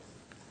glorified."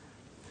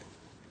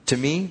 To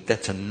me,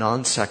 that's a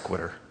non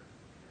sequitur.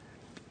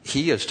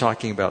 He is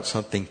talking about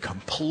something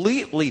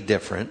completely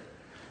different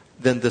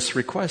than this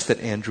request that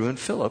Andrew and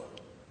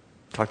Philip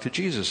talked to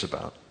Jesus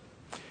about.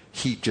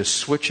 He just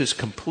switches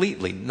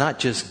completely, not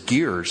just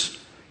gears.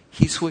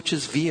 He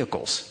switches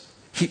vehicles.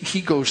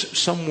 He goes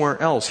somewhere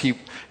else.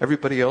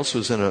 Everybody else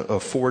was in a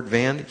Ford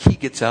van. He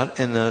gets out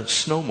in a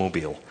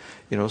snowmobile.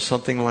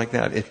 Something like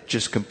that. It's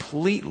just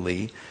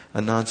completely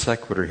a non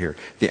sequitur here.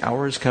 The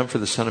hour has come for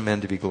the Son of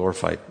Man to be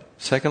glorified.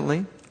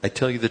 Secondly, I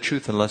tell you the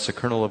truth, unless a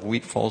kernel of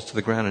wheat falls to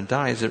the ground and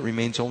dies, it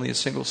remains only a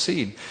single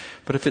seed.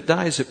 But if it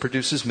dies, it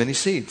produces many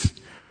seeds.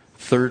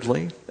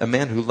 Thirdly, a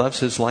man who loves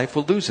his life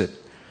will lose it,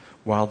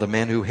 while the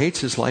man who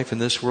hates his life in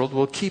this world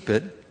will keep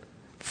it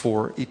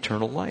for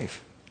eternal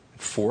life.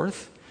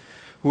 Fourth,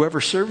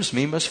 Whoever serves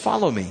me must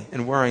follow me,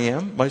 and where I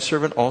am, my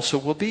servant also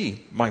will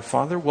be. My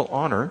Father will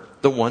honor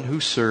the one who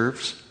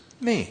serves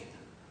me.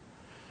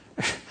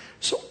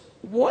 So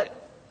what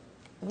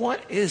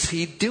is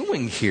he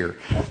doing here?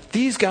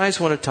 These guys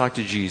want to talk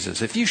to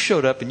Jesus. If you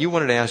showed up and you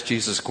wanted to ask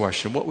Jesus a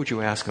question, what would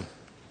you ask him?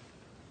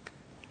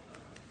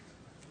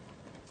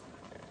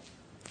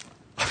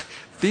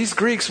 These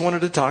Greeks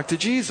wanted to talk to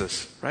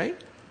Jesus, right?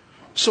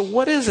 So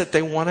what is it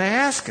they want to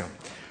ask him?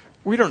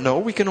 We don't know.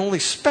 We can only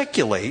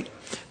speculate.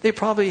 They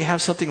probably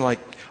have something like,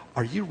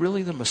 are you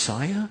really the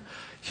Messiah?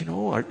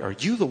 Are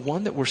you the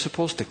one that we're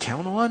supposed to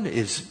count on?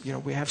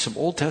 We have some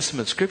Old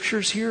Testament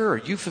scriptures here. Are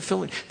you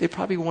fulfilling? They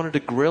probably wanted to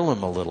grill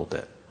him a little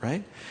bit,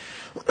 right?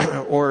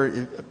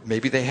 Or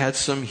maybe they had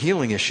some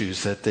healing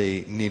issues that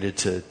they needed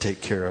to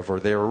take care of, or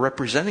they were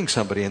representing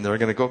somebody and they're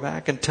going to go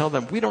back and tell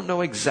them. We don't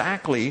know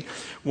exactly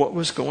what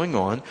was going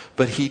on,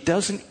 but he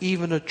doesn't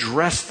even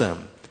address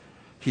them.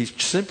 He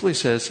simply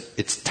says,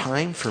 it's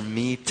time for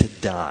me to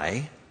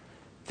die.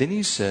 Then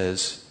he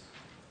says,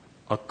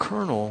 a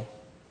kernel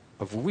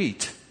of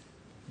wheat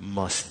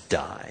must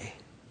die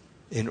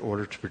in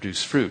order to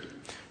produce fruit.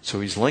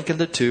 So he's linking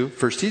the two.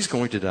 First, he's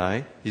going to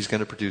die. He's going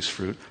to produce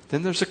fruit.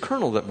 Then there's a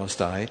kernel that must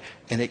die,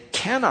 and it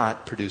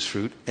cannot produce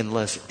fruit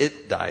unless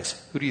it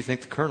dies. Who do you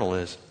think the kernel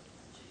is?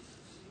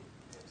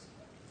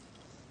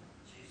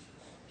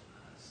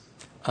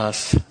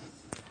 Us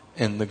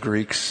and the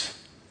Greeks.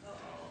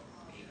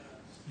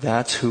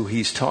 That's who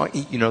he's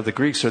talking. The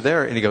Greeks are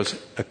there, and he goes,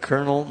 a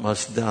kernel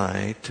must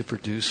die to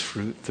produce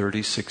fruit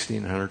 30, 60,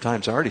 and 100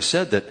 times. I already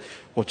said that,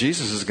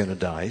 Jesus is going to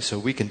die, so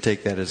we can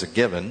take that as a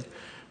given,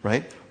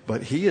 right?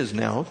 But he is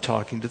now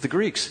talking to the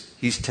Greeks.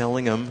 He's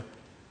telling them,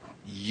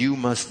 you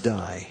must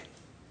die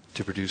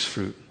to produce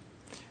fruit.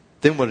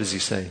 Then what does he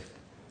say?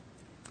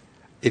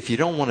 If you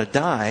don't want to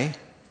die,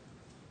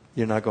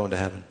 you're not going to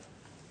heaven.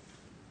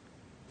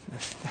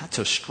 That's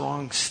a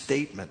strong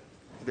statement.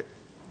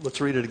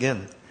 Let's read it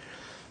again.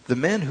 The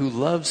man who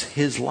loves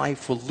his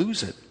life will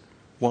lose it,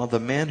 while the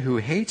man who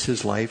hates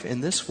his life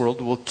in this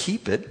world will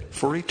keep it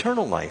for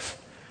eternal life.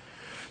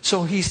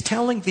 So he's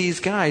telling these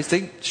guys,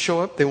 they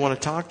show up, they want to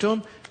talk to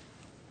him.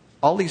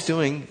 All he's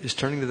doing is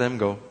turning to them and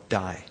go,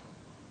 die.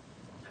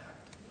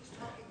 He's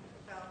talking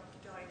about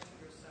dying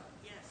to yourself.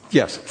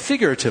 Yes,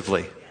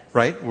 figuratively,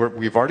 right?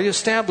 We've already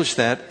established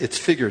that it's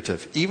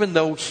figurative. Even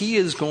though he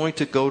is going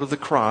to go to the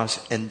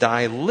cross and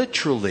die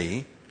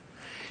literally,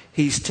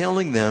 he's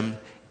telling them,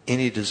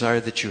 any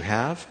desire that you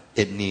have,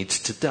 it needs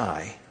to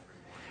die.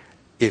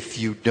 If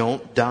you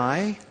don't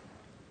die,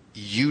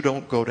 you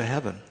don't go to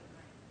heaven.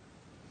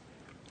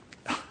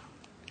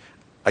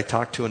 I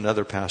talked to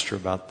another pastor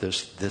about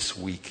this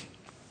week.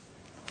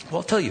 Well,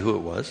 I'll tell you who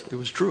it was. It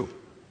was Drew.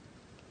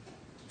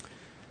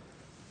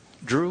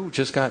 Drew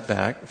just got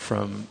back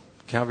from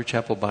Calvary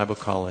Chapel Bible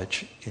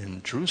College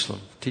in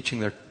Jerusalem, teaching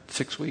there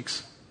 6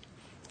 weeks.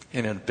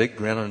 And had a big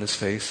grin on his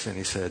face, and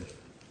he said,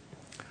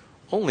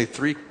 only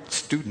 3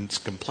 students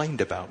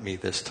complained about me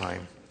this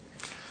time.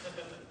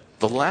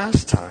 The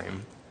last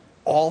time,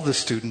 all the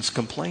students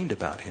complained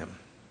about him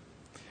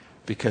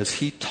because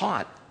he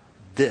taught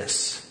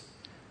this,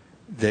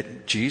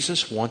 that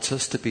Jesus wants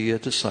us to be a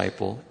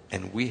disciple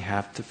and we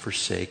have to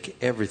forsake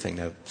everything.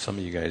 Now, some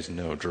of you guys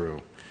know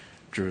Drew.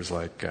 Drew's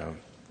like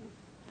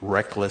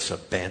reckless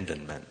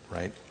abandonment,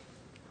 right?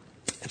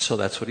 And so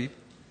that's what he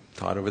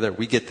taught over there.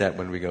 We get that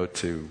when we go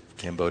to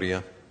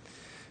Cambodia.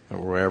 Or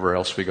wherever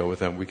else we go with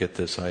them, we get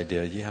this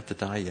idea. You have to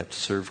die. You have to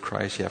serve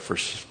Christ. You have to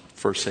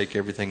forsake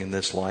everything in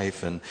this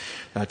life. And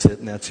that's it.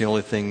 And that's the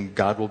only thing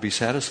God will be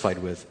satisfied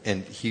with.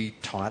 And he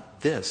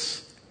taught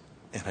this.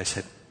 And I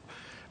said,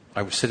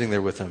 I was sitting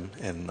there with him.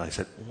 And I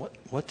said,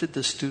 what did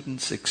the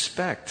students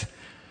expect?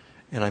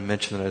 And I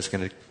mentioned that I was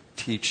going to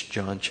teach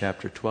John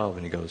chapter 12.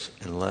 And he goes,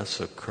 unless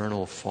a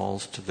kernel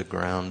falls to the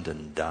ground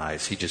and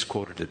dies. He just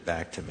quoted it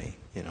back to me,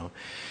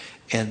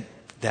 And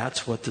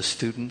that's what the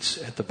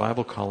students at the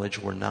Bible college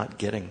were not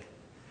getting.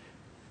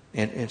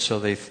 And so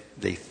they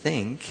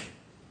think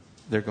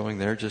they're going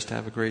there just to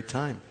have a great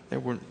time. They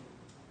weren't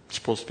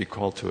supposed to be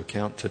called to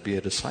account to be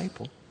a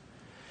disciple.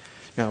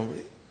 Now,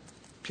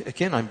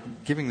 again, I'm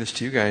giving this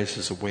to you guys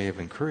as a way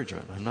of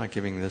encouragement. I'm not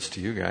giving this to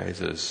you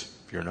guys as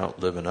you're not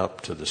living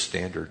up to the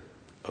standard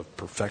of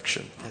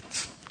perfection.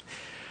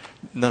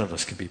 None of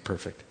us can be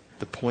perfect.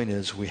 The point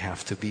is we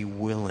have to be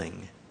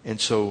willing. And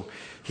so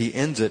he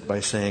ends it by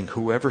saying,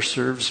 whoever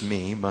serves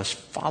me must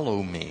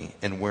follow me,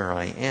 and where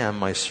I am,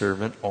 my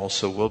servant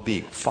also will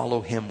be. Follow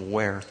him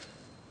where?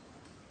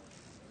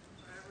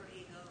 Wherever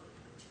he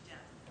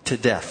goes, To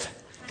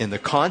death. In the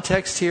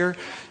context here,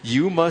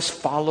 you must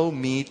follow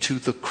me to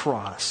the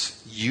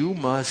cross. You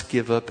must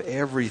give up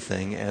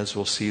everything. As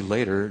we'll see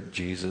later,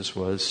 Jesus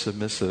was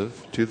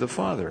submissive to the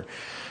Father.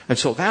 And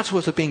so that's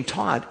what's being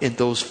taught in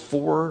those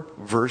 4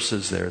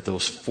 verses there,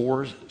 those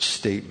 4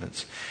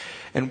 statements.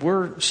 And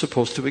we're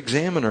supposed to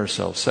examine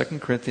ourselves. 2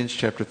 Corinthians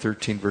chapter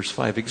 13, verse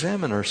 5.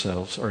 Examine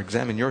ourselves, or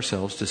examine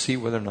yourselves to see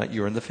whether or not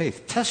you are in the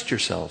faith. Test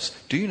yourselves.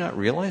 Do you not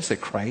realize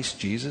that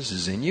Christ Jesus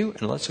is in you?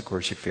 Unless, of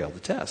course, you fail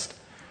the test.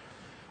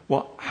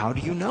 Well, how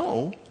do you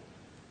know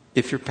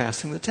if you're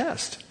passing the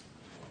test.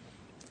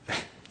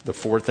 The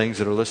 4 things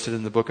that are listed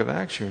in the book of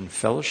Acts, you're in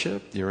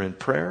fellowship, you're in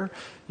prayer,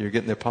 you're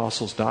getting the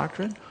apostles'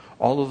 doctrine,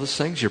 all of those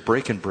things, you're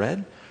breaking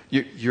bread,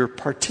 you're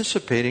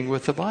participating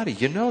with the body.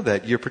 You know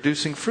that. You're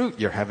producing fruit.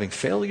 You're having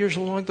failures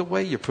along the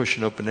way. You're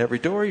pushing open every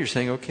door. You're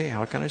saying, okay,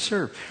 how can I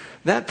serve?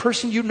 That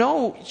person, you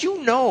know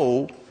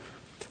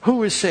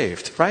who is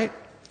saved, right?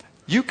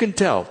 You can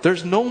tell.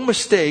 There's no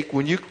mistake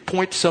when you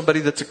point to somebody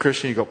that's a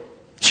Christian, you go,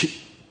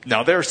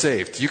 now they're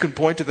saved. You can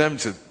point to them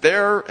and say,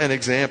 they're an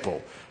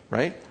example,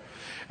 right?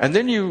 And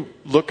then you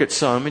look at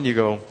some and you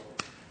go,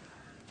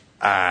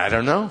 I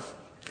don't know.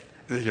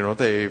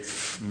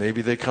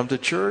 Maybe they come to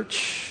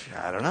church.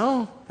 I don't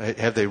know.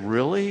 Have they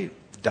really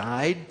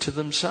died to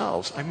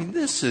themselves? I mean,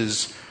 this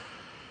is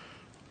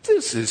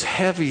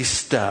heavy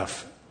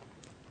stuff.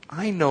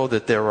 I know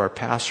that there are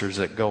pastors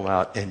that go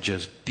out and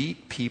just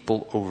beat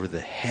people over the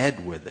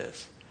head with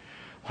this.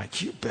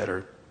 Like, you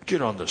better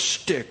get on the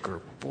stick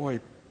or,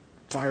 boy,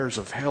 fires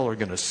of hell are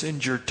going to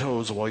singe your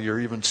toes while you're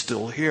even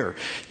still here.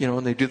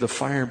 And they do the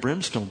fire and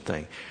brimstone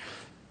thing.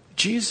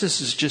 Jesus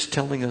is just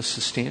telling us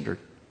the standard.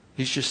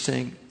 He's just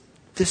saying,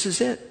 this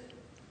is it.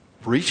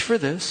 Reach for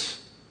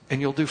this and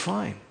you'll do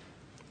fine.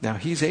 Now,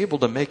 he's able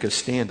to make us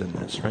stand in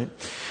this, right?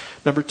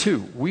 Number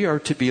 2, we are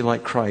to be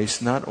like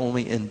Christ not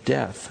only in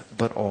death,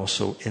 but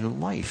also in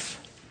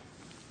life.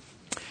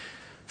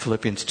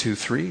 Philippians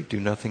 2:3, do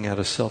nothing out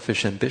of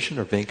selfish ambition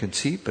or vain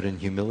conceit, but in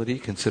humility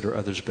consider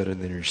others better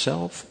than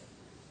yourself.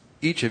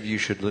 Each of you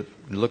should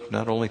look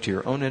not only to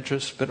your own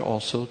interests, but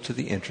also to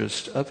the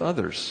interests of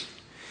others.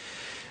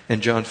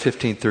 And John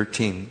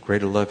 15:13,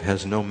 greater love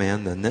has no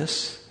man than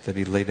this, that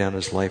he lay down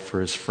his life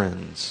for his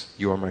friends.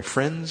 You are my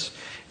friends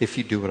if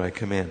you do what I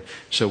command.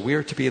 So we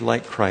are to be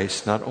like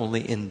Christ, not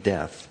only in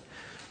death,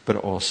 but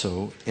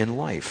also in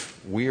life.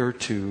 We are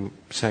to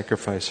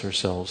sacrifice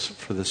ourselves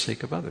for the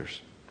sake of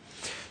others.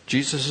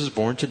 Jesus is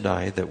born to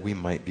die that we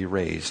might be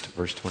raised.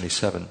 Verse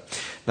 27.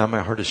 Now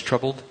my heart is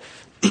troubled,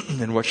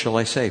 and what shall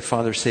I say?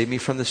 Father, save me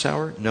from this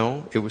hour?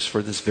 No, it was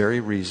for this very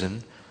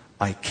reason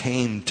I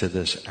came to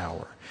this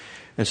hour.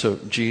 And so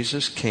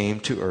Jesus came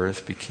to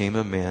earth, became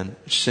a man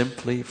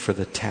simply for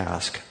the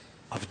task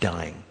of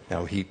dying.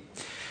 Now he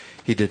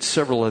did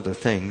several other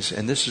things,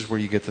 and this is where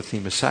you get the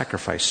theme of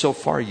sacrifice. So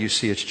far you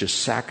see it's just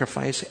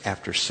sacrifice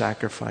after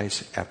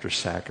sacrifice after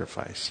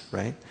sacrifice,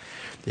 right?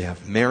 You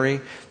have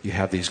Mary, you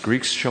have these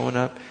Greeks showing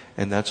up,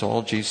 and that's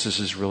all Jesus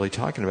is really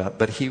talking about.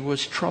 But he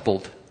was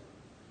troubled.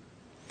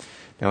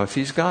 Now if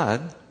he's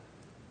God,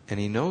 and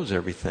he knows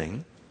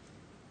everything,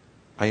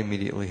 I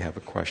immediately have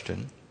a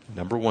question.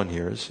 Number 1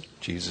 here is,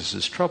 Jesus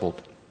is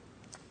troubled.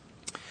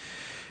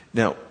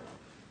 Now,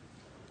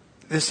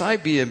 this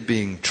idea of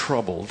being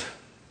troubled,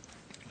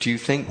 do you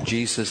think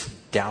Jesus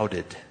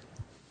doubted?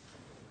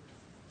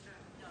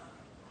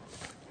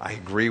 I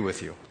agree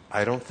with you.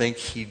 I don't think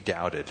he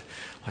doubted.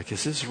 Like,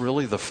 is this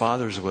really the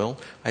Father's will?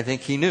 I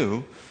think he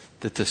knew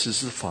that this is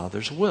the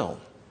Father's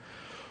will.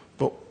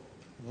 But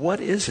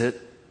what is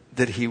it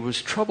that he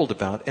was troubled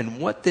about? And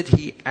what did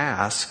he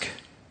ask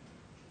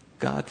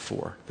God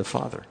for, the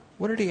Father?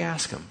 What did he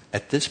ask him?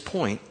 At this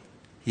point,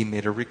 he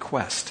made a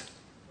request.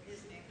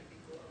 His name to be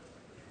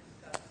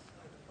glorified.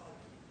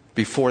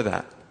 Before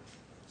that,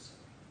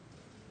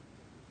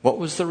 what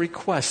was the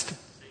request?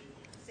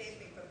 Save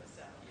me from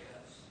myself.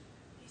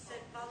 He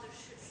said, Father,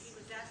 he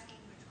was asking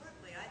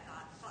rhetorically, I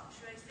thought,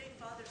 should I say,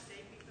 Father,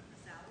 save me from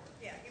this hour?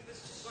 Yeah, he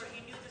was just. Or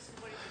he knew this is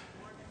what he was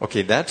born in.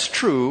 Okay, that's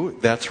true.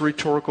 That's a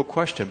rhetorical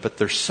question. But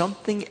there's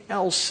something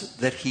else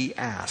that he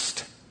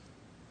asked.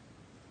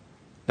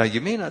 Now, you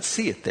may not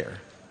see it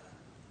there.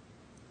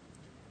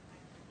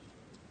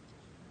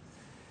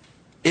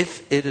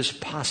 If it is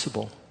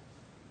possible,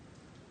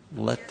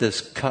 let this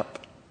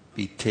cup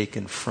be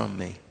taken from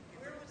me.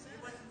 Where was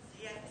that?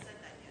 He hadn't said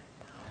that yet.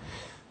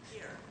 No.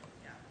 Here.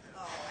 Yeah.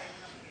 Oh,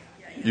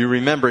 I remember. You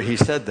remember he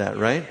said that,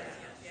 right?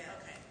 Yeah.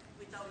 Okay.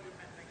 We thought we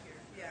remembered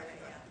here.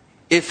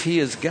 Yeah. If he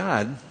is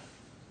God,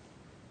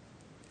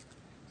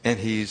 and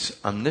he's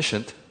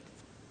omniscient,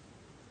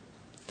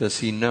 does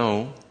he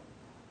know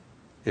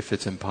if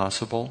it's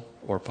impossible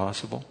or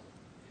possible?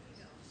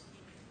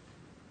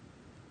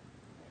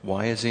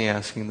 Why is he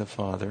asking the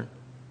Father?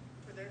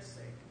 For their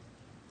sake.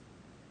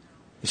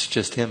 It's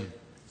just him.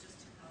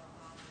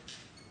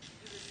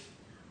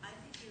 I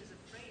think he was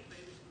afraid, but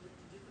he was willing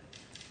to do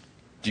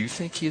it. Do you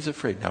think he is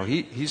afraid? Now,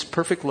 he's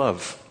perfect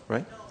love,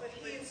 right? No, But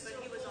he is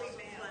but he was fully also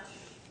man. flesh.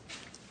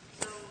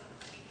 So,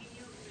 he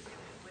knew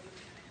what he was going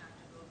to have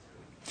to go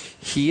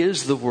through. He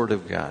is the Word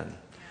of God.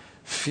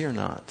 Fear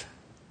not.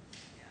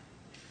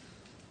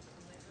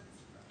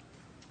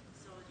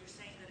 So you're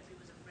saying that if he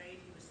was afraid,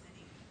 he was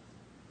sinning?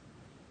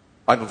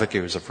 I don't think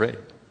he was afraid.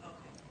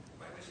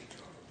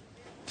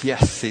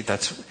 Yes, see,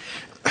 that's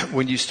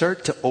when you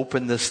start to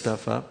open this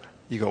stuff up,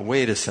 you go,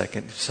 wait a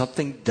second,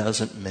 something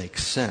doesn't make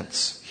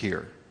sense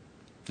here.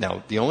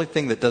 Now, the only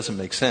thing that doesn't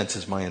make sense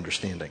is my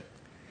understanding.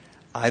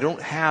 I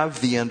don't have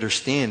the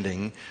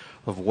understanding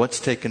of what's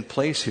taken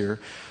place here,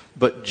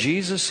 but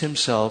Jesus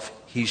himself,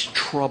 he's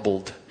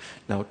troubled.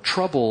 Now,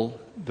 trouble,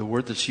 the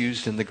word that's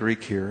used in the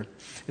Greek here,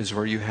 is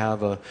where you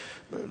have a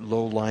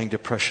low-lying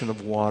depression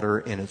of water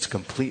and it's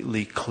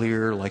completely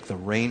clear, like the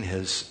rain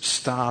has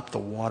stopped, the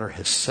water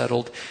has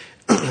settled,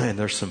 and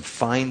there's some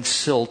fine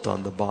silt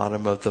on the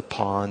bottom of the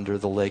pond or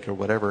the lake or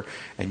whatever,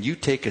 and you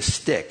take a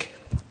stick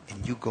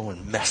and you go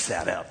and mess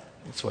that up.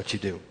 That's what you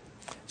do.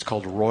 It's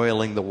called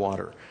roiling the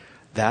water.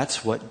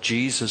 That's what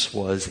Jesus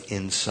was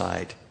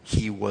inside.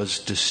 He was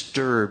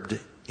disturbed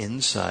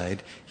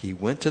inside. He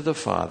went to the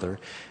Father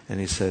and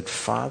he said,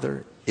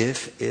 Father,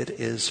 if it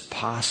is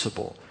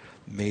possible,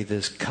 may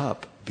this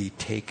cup be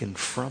taken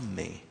from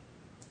me.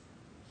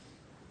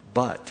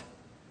 But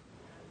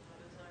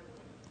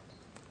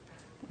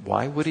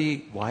why would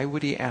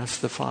he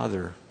ask the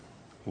Father,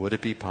 would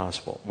it be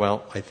possible?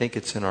 Well, I think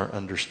it's in our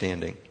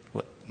understanding.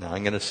 Now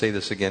I'm going to say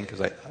this again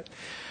because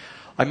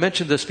I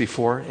mentioned this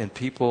before and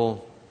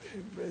people,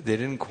 they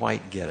didn't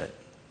quite get it.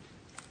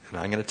 And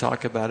I'm going to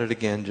talk about it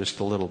again just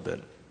a little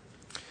bit.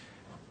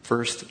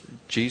 First,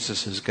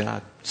 Jesus is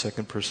God,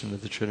 second person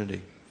of the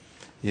Trinity.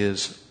 He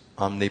is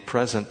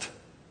omnipresent.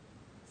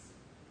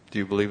 Do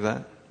you believe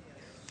that?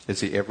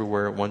 Is he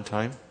everywhere at one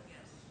time?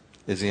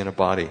 Is he in a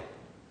body?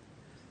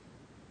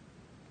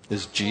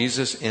 Is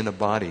Jesus in a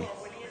body?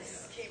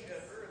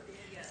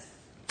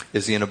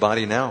 Is he in a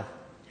body now?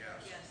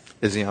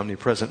 Is he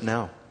omnipresent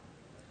now?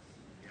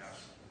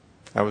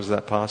 How is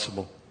that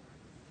possible?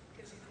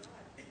 There's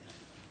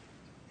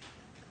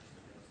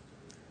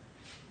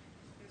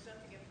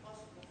nothing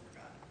impossible for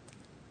God.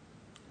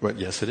 Well,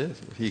 yes, it is.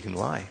 He can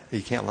lie.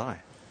 He can't lie.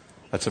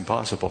 That's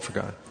impossible for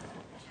God.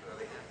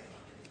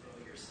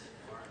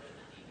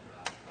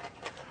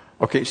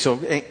 Okay, so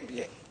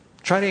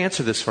try to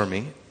answer this for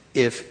me.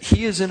 If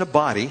he is in a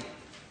body,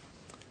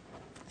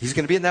 he's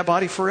going to be in that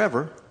body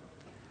forever.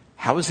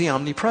 How is he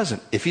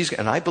omnipresent?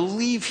 And I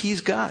believe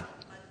he's God.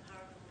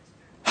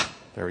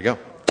 There we go.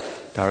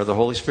 Power of the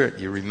Holy Spirit.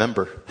 You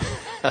remember.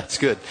 That's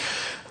good.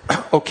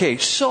 Okay,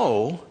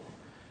 so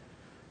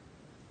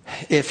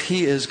if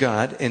he is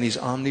God and he's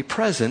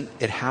omnipresent,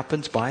 it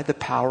happens by the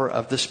power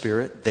of the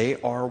Spirit. They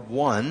are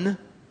one.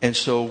 And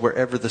so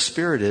wherever the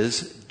Spirit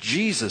is,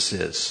 Jesus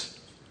is.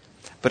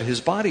 But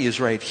his body is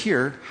right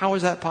here. How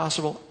is that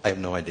possible? I have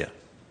no idea.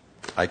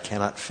 I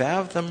cannot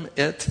fathom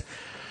it.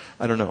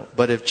 I don't know.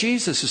 But if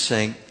Jesus is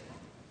saying,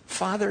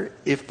 Father,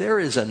 if there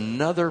is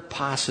another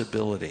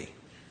possibility,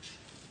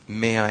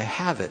 may I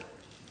have it?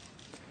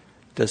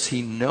 Does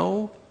he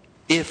know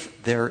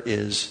if there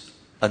is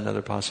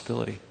another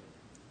possibility?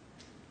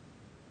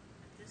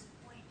 At this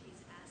point,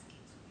 he's asking,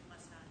 so he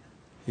must not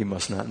know. He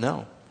must not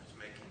know.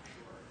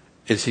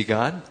 Is he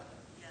God?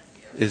 Yes.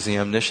 Is he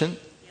omniscient?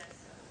 Yes.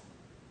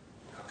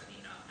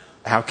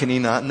 How can he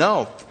not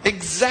know?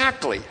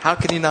 Exactly. How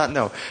can he not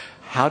know?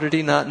 How did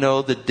he not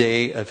know the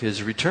day of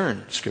his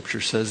return? Scripture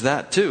says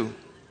that too.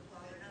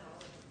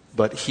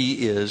 But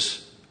he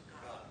is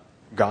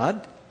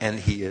God and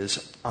he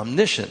is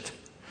omniscient.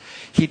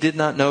 He did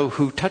not know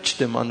who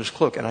touched him on his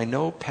cloak. And I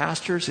know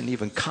pastors and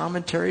even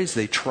commentaries,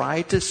 they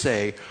try to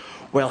say,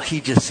 well, he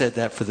just said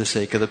that for the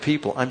sake of the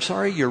people. I'm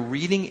sorry, you're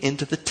reading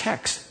into the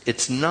text.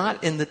 It's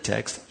not in the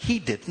text. He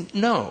didn't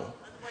know. Otherwise,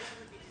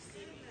 he would be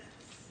deceiving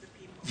the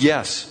people.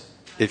 Yes.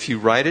 If you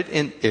write it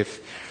in,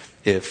 if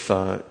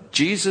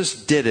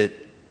Jesus did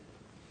it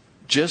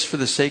just for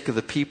the sake of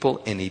the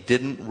people and he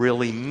didn't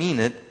really mean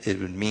it, it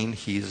would mean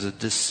he's a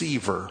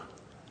deceiver.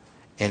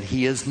 And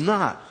he is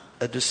not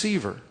a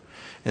deceiver.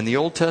 In the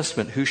Old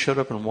Testament, who showed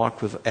up and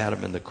walked with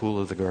Adam in the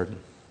cool of the garden?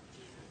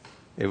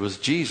 It was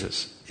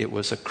Jesus. It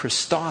was a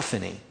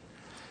Christophany.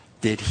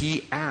 Did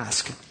he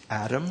ask,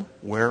 Adam,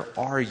 where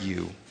are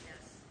you?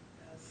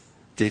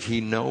 Did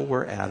he know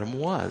where Adam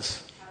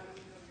was?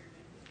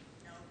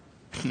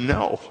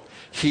 No.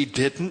 He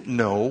didn't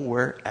know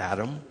where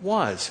Adam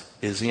was.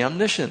 Is he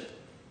omniscient?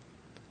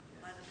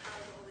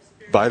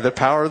 By the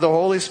power of the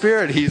Holy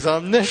Spirit. He's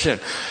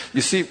omniscient.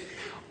 You see,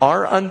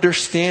 our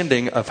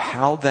understanding of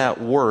how that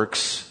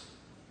works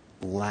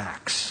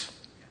lacks.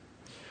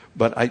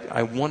 But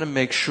I want to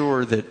make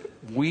sure that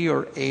we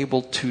are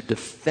able to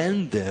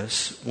defend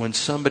this when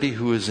somebody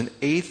who is an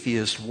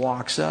atheist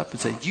walks up and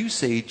says, you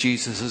say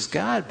Jesus is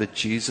God, but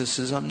Jesus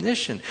is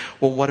omniscient.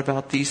 Well, what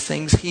about these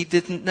things he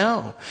didn't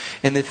know?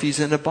 And if he's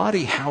in a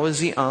body, how is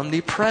he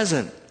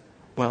omnipresent?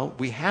 Well,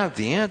 we have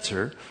the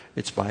answer.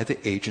 It's by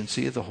the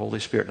agency of the Holy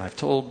Spirit. And I've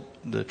told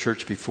the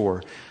church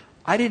before,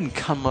 I didn't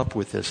come up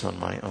with this on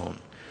my own.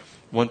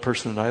 One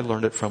person that I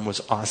learned it from was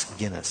Os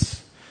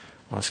Guinness.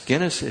 Os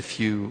Guinness, if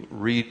you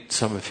read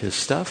some of his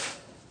stuff,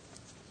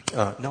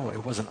 no,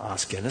 it wasn't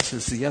Os Guinness,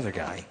 it's the other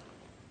guy.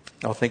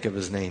 I'll think of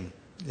his name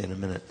in a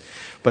minute.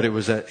 But it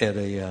was at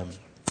a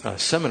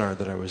seminar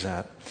that I was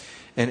at.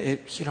 And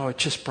it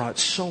just brought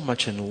so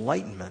much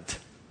enlightenment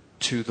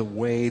to the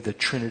way the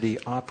Trinity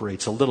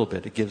operates a little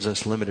bit. It gives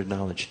us limited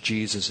knowledge.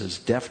 Jesus is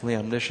definitely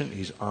omniscient.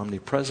 He's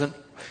omnipresent.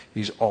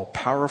 He's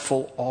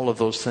all-powerful, all of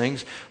those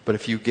things. But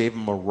if you gave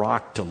him a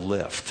rock to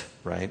lift,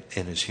 right,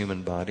 in his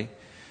human body,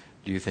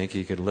 do you think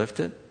he could lift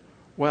it?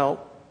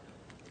 Well,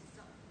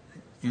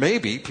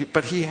 maybe,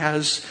 but he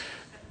has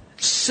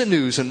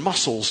sinews and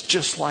muscles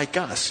just like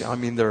us. I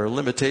mean, there are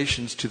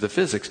limitations to the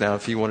physics. Now,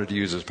 if he wanted to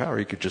use his power,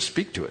 he could just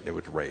speak to it and it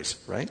would raise,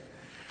 right?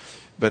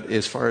 But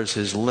as far as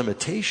his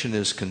limitation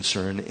is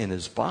concerned in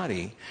his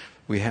body,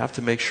 we have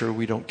to make sure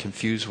we don't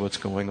confuse what's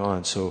going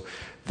on. So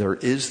there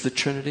is the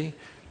Trinity.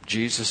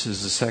 Jesus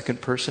is the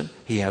second person.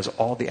 He has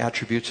all the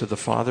attributes of the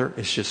Father.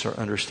 It's just our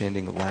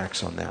understanding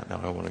lacks on that.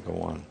 Now I want to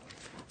go on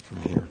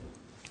from here.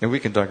 And we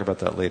can talk about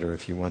that later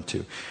if you want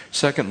to.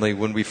 Secondly,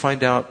 when we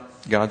find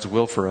out God's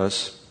will for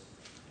us,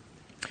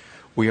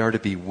 we are to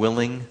be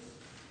willing,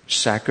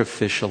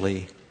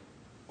 sacrificially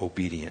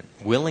obedient.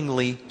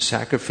 Willingly,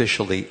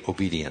 sacrificially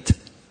obedient.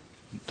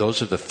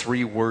 Those are the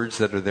three words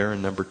that are there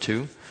in number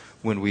 2.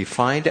 When we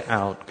find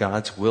out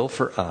God's will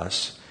for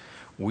us,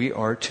 we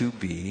are to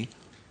be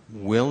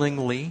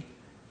willingly,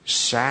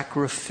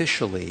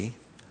 sacrificially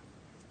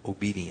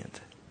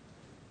obedient.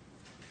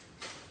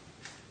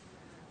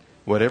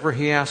 Whatever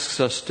he asks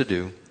us to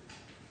do,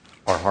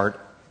 our heart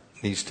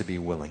needs to be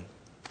willing.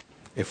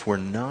 If we're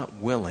not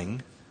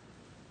willing,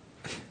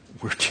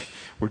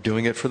 we're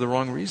doing it for the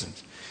wrong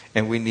reasons.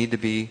 And we need to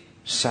be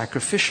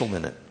sacrificial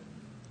in it.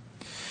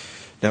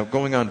 Now,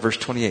 going on, verse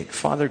 28.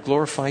 Father,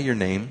 glorify your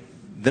name.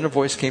 Then a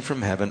voice came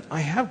from heaven.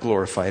 I have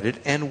glorified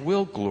it and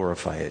will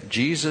glorify it.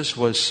 Jesus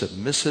was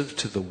submissive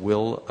to the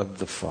will of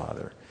the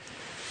Father.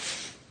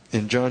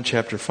 In John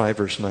chapter 5,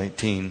 verse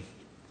 19,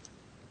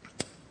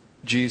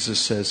 Jesus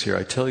says here,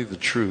 I tell you the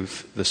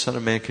truth, the Son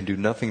of Man can do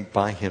nothing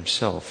by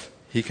himself.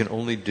 He can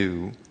only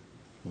do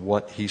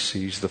what he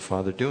sees the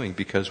Father doing,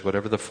 because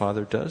whatever the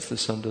Father does, the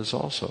Son does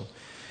also.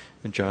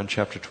 In John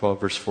chapter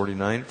 12, verse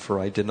 49, for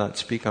I did not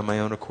speak on my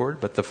own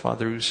accord, but the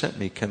Father who sent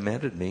me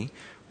commanded me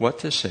what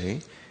to say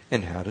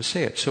and how to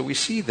say it. So we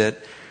see that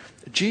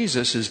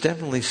Jesus is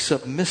definitely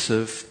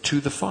submissive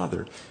to the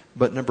Father.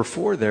 But number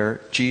 4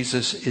 there,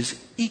 Jesus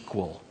is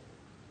equal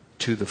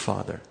to the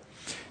Father.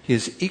 He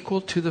is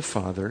equal to the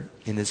Father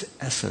in his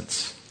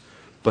essence,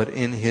 but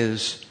in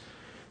his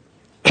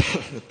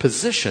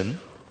position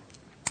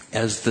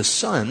as the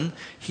Son,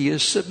 he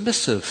is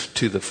submissive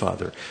to the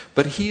Father.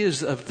 But he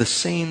is of the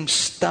same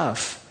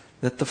stuff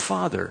that the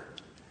Father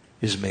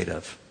is made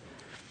of.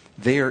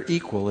 They are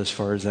equal as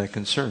far as that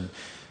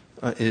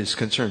is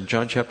concerned.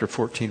 John chapter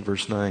 14,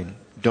 verse 9.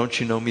 Don't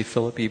you know me,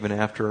 Philip, even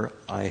after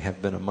I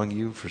have been among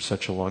you for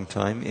such a long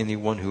time?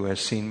 Anyone who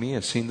has seen me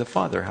has seen the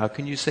Father. How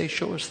can you say,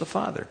 show us the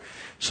Father?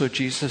 So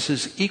Jesus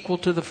is equal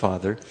to the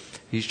Father.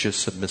 He's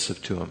just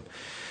submissive to him.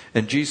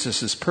 And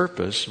Jesus'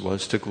 purpose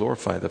was to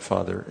glorify the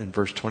Father. In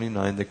verse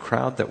 29, the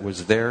crowd that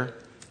was there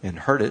and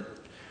heard it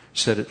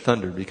said it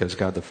thundered because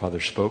God the Father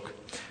spoke.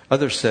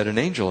 Others said an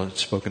angel had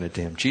spoken it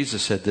to him.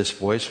 Jesus said this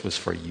voice was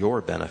for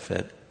your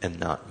benefit and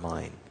not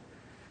mine.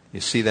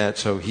 You see that?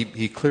 So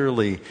he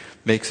clearly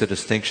makes a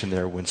distinction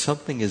there. When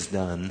something is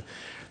done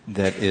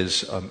that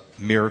is a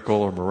miracle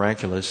or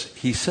miraculous,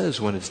 he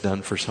says when it's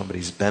done for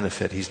somebody's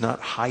benefit. He's not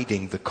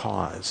hiding the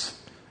cause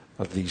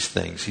of these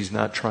things. He's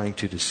not trying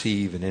to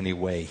deceive in any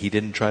way. He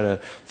didn't try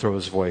to throw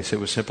his voice. It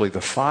was simply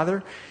the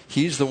Father.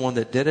 He's the one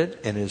that did it,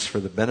 and is for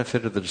the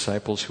benefit of the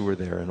disciples who were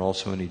there and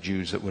also any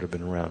Jews that would have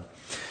been around.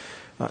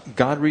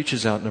 God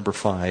reaches out, number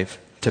 5,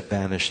 to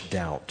banish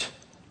doubt.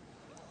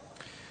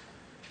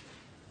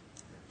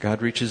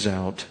 God reaches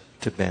out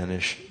to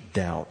banish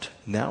doubt.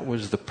 And that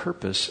was the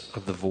purpose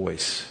of the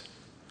voice.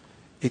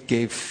 It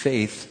gave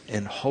faith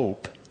and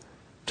hope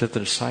to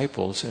the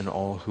disciples and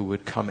all who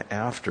would come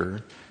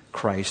after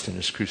Christ and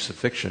his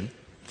crucifixion.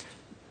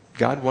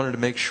 God wanted to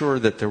make sure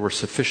that there were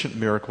sufficient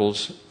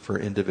miracles for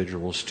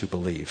individuals to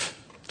believe,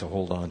 to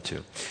hold on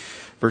to.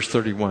 Verse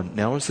 31,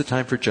 now is the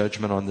time for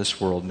judgment on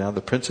this world. Now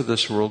the prince of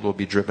this world will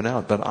be driven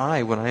out. But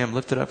I, when I am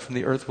lifted up from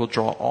the earth, will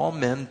draw all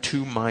men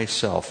to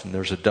myself. And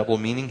there's a double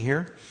meaning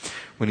here.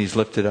 When he's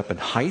lifted up in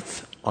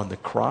height on the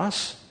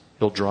cross,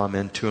 he'll draw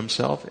men to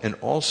himself. And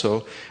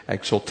also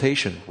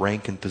exaltation,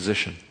 rank and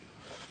position.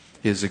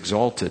 He is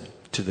exalted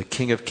to the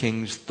King of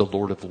Kings, the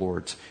Lord of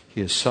Lords.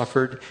 He has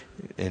suffered,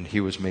 and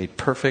he was made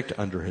perfect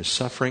under his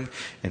suffering,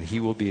 and he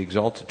will be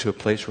exalted to a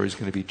place where he's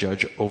going to be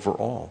judge over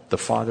all. The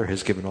Father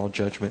has given all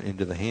judgment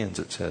into the hands,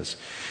 it says.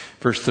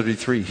 Verse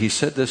 33, he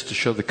said this to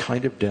show the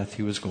kind of death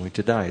he was going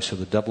to die. So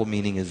the double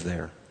meaning is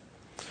there.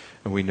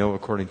 And we know,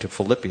 according to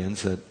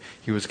Philippians, that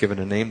he was given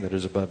a name that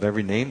is above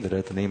every name, that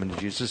at the name of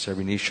Jesus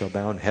every knee shall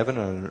bow in heaven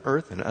and on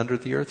earth and under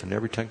the earth, and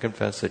every tongue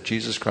confess that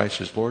Jesus Christ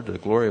is Lord, to the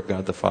glory of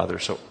God the Father.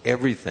 So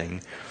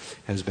everything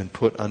has been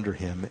put under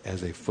him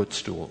as a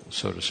footstool,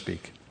 so to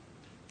speak.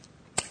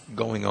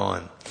 Going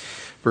on.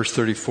 Verse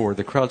 34,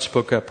 the crowd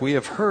spoke up, we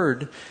have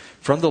heard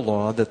from the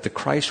law that the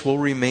Christ will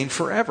remain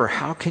forever.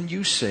 How can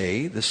you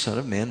say the Son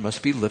of Man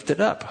must be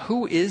lifted up?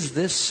 Who is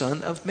this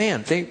Son of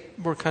Man? They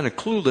were kind of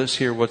clueless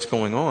here what's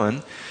going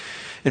on.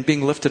 And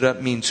being lifted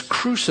up means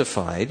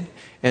crucified.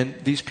 And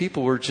these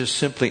people were just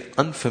simply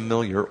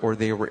unfamiliar, or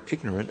they were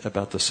ignorant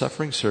about the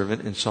suffering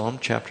servant in Psalm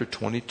chapter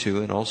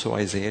 22 and also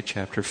Isaiah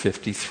chapter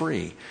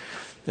 53.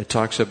 It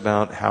talks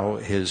about how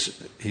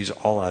he's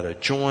all out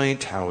of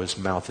joint, how his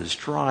mouth is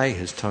dry,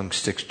 his tongue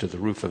sticks to the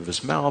roof of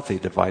his mouth, they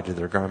divided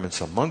their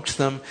garments amongst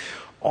them.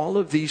 All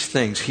of these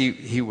things,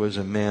 he was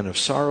a man of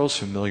sorrows,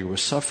 familiar with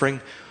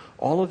suffering.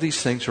 All of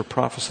these things were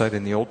prophesied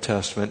in the Old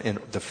Testament, and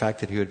the fact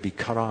that he would be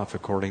cut off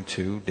according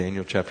to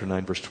Daniel chapter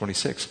 9, verse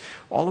 26.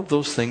 All of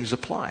those things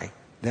apply.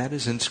 That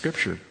is in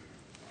Scripture.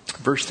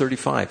 Verse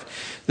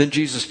 35. Then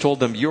Jesus told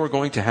them, you are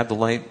going to have the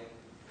light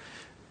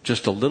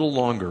just a little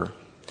longer.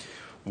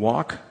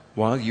 Walk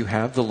while you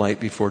have the light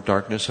before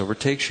darkness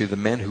overtakes you. The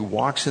man who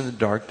walks in the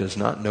dark does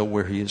not know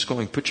where he is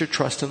going. Put your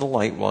trust in the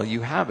light while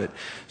you have it,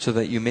 so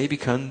that you may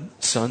become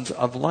sons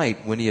of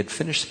light. When he had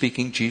finished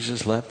speaking,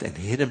 Jesus left and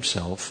hid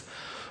himself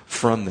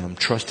from them.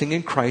 Trusting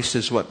in Christ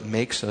is what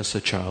makes us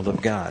a child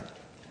of God.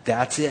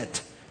 That's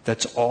it.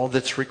 That's all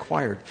that's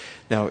required.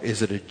 Now,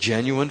 is it a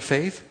genuine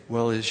faith?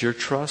 Well, is your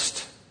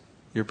trust,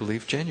 your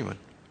belief genuine?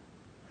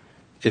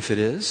 If it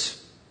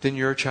is, then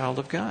you're a child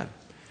of God.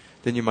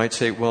 Then you might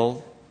say,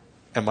 well,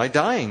 am I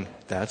dying?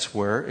 That's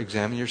where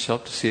examine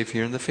yourself to see if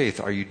you're in the faith.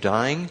 Are you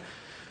dying?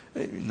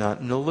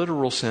 Not in a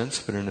literal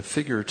sense, but in a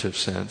figurative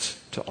sense,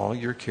 to all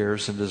your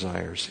cares and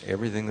desires,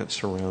 everything that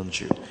surrounds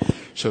you.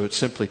 So it's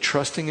simply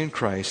trusting in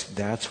Christ.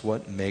 That's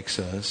what makes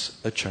us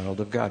a child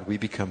of God. We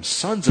become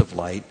sons of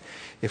light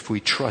if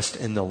we trust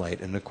in the light.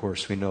 And of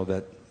course, we know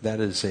that that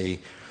is a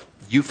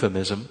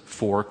euphemism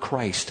for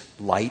Christ.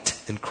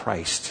 Light and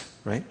Christ,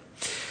 right?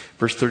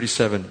 Verse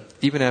 37,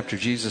 even after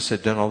Jesus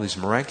had done all these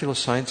miraculous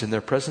signs in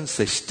their presence,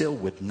 they still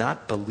would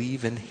not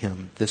believe in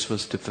him. This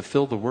was to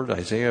fulfill the word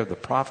Isaiah the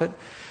prophet.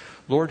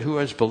 Lord, who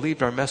has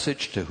believed our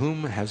message? To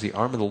whom has the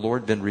arm of the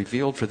Lord been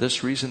revealed? For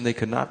this reason they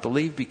could not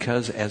believe,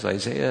 because as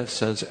Isaiah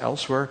says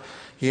elsewhere,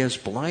 he has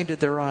blinded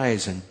their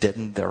eyes and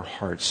deadened their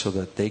hearts, so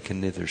that they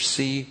can neither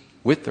see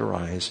with their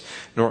eyes,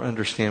 nor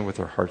understand with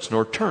their hearts,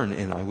 nor turn,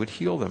 and I would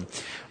heal them.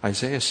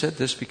 Isaiah said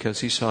this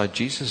because he saw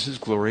Jesus'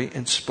 glory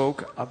and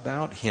spoke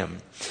about him.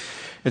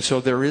 And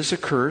so there is a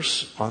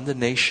curse on the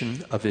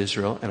nation of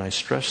Israel, and I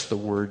stress the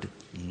word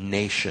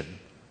nation.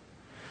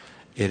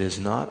 It is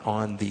not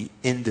on the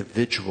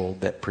individual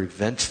that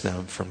prevents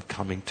them from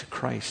coming to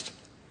Christ.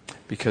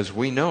 Because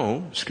we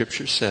know,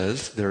 Scripture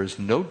says, there is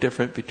no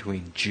difference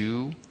between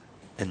Jew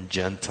and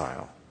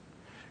Gentile.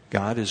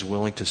 God is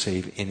willing to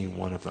save any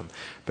one of them.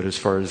 But as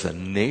far as the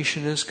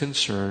nation is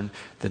concerned,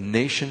 the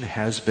nation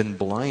has been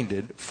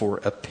blinded for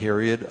a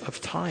period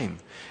of time.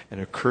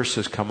 And a curse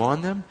has come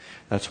on them.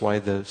 That's why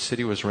the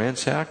city was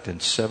ransacked in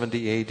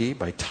 70 A.D.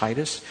 by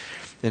Titus.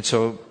 And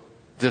so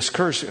this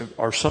curse,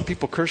 are some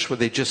people cursed where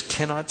they just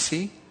cannot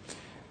see?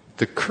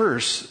 The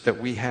curse that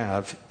we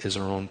have is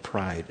our own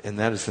pride. And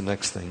that is the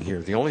next thing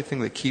here. The only thing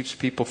that keeps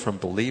people from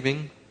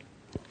believing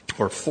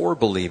or for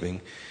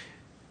believing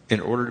in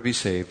order to be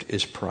saved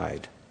is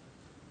pride.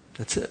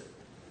 That's it.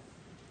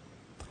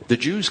 The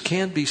Jews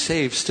can be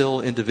saved still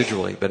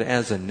individually, but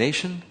as a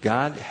nation,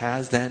 God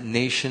has that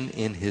nation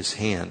in his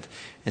hand.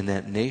 And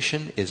that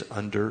nation is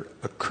under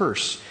a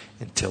curse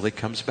until he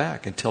comes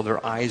back, until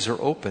their eyes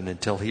are open,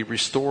 until he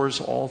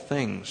restores all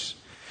things.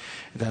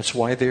 That's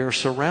why they are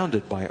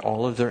surrounded by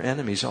all of their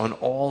enemies on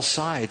all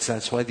sides.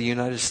 That's why the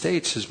United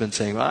States has been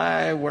saying,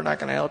 we're not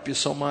going to help you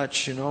so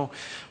much,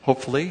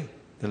 Hopefully,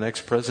 the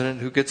next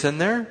president who gets in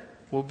there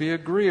will be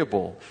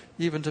agreeable,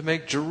 even to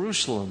make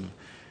Jerusalem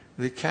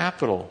the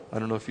capital. I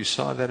don't know if you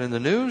saw that in the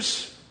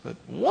news, but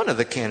one of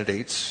the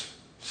candidates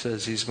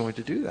says he's going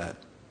to do that.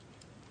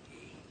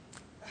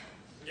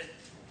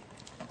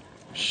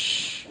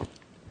 Shh.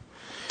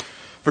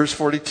 Verse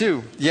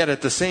 42, yet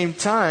at the same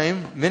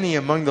time, many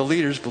among the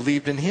leaders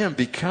believed in him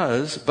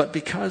because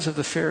of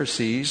the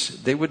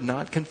Pharisees, they would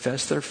not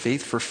confess their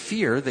faith for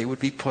fear they would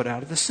be put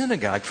out of the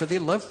synagogue, for they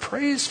love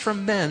praise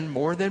from men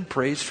more than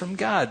praise from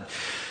God.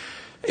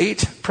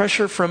 8,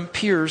 pressure from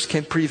peers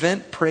can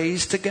prevent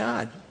praise to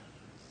God.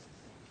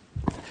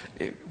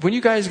 When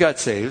you guys got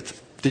saved,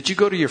 did you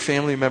go to your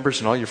family members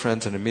and all your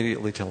friends and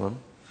immediately tell them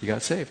you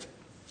got saved?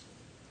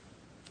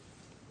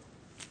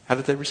 How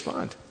did they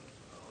respond?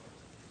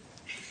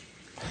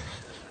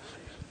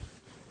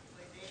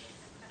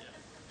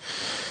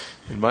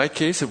 In my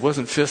case, it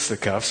wasn't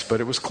fisticuffs, but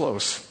it was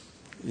close.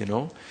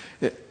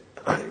 The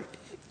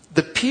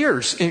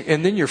peers,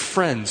 and then your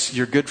friends,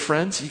 your good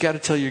friends, you got to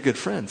tell your good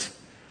friends.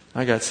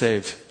 I got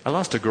saved. I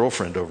lost a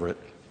girlfriend over it.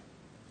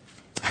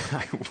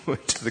 I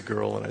went to the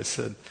girl and I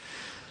said,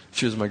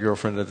 she was my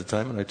girlfriend at the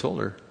time, and I told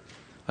her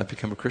I'd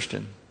become a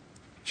Christian.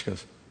 She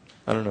goes,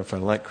 I don't know if I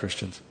like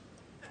Christians.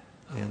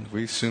 And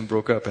we soon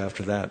broke up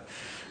after that.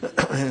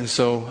 And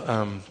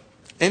so,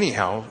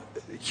 anyhow,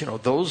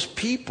 those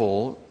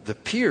people, the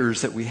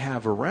peers that we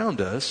have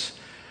around us,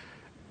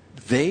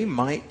 they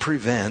might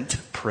prevent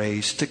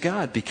praise to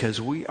God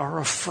because we are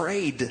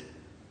afraid.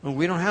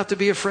 We don't have to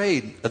be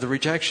afraid of the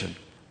rejection.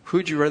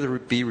 Who'd you rather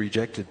be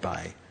rejected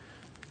by?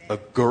 A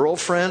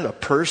girlfriend, a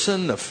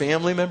person, a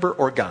family member,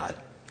 or God?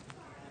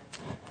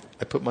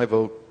 I put my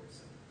vote.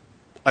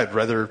 I'd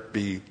rather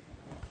be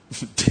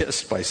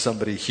dissed by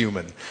somebody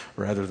human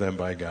rather than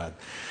by God.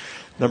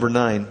 Number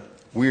 9,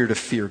 we are to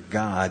fear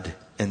God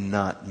and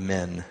not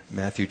men.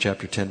 Matthew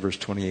chapter 10, verse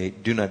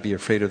 28. Do not be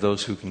afraid of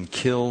those who can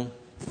kill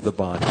the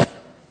body,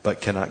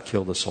 but cannot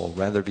kill the soul.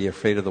 Rather be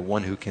afraid of the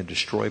one who can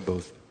destroy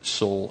both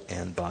soul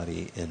and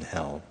body in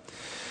hell.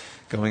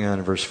 Going on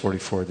in verse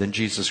 44, then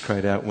Jesus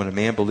cried out, when a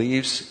man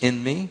believes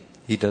in me,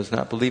 he does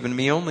not believe in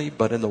me only,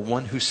 but in the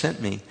one who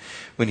sent me.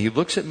 When he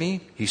looks at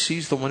me, he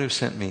sees the one who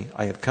sent me.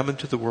 I have come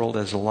into the world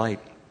as a light,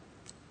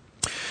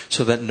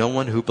 so that no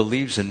one who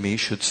believes in me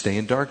should stay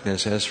in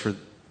darkness. As for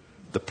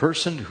the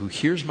person who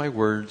hears my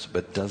words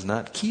but does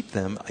not keep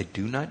them, I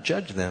do not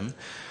judge them,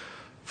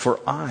 for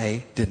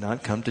I did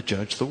not come to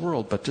judge the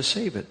world, but to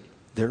save it.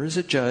 There is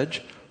a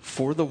judge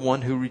for the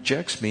one who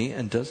rejects me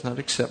and does not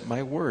accept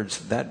my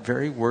words. That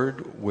very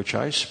word which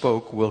I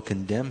spoke will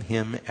condemn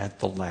him at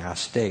the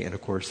last day. And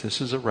of course, this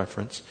is a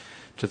reference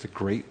to the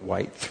great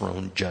white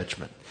throne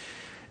judgment.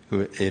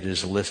 It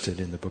is listed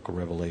in the book of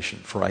Revelation.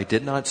 For I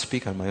did not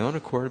speak on my own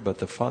accord, but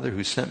the Father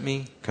who sent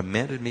me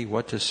commanded me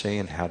what to say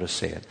and how to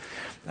say it.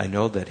 I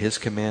know that his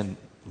command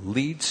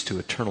leads to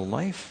eternal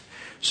life,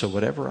 so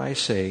whatever I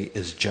say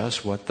is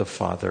just what the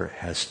Father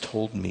has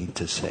told me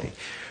to say.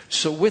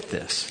 So with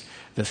this,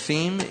 the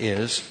theme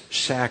is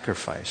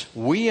sacrifice.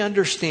 We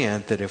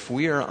understand that if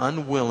we are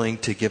unwilling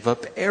to give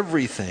up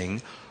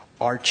everything,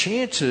 our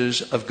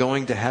chances of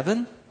going to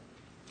heaven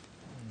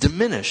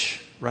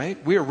diminish,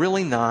 right? We are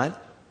really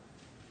not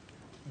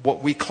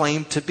what we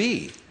claim to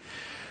be.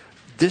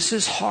 This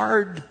is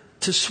hard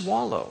to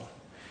swallow.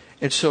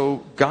 And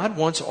so God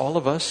wants all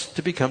of us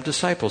to become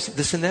disciples.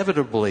 This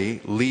inevitably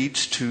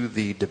leads to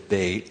the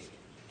debate,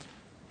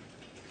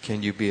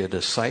 can you be a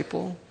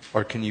disciple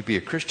or can you be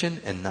a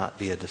Christian and not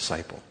be a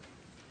disciple?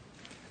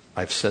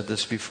 I've said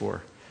this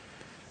before.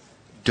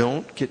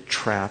 Don't get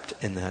trapped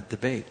in that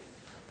debate.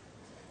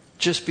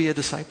 Just be a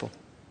disciple.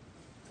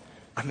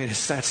 I mean,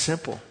 it's that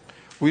simple.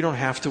 We don't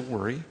have to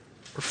worry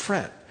or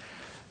fret.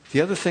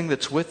 The other thing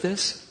that's with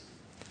this,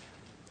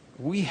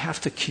 we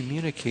have to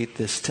communicate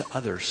this to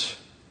others.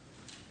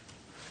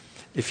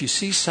 If you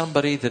see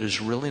somebody that is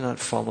really not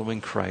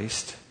following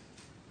Christ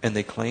and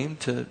they claim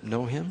to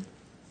know him,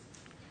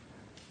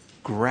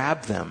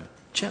 grab them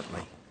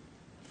gently,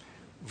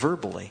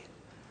 verbally.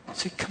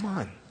 Say, come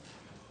on,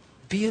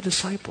 be a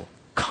disciple.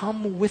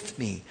 Come with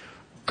me.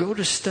 Go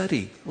to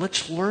study.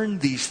 Let's learn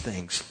these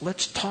things.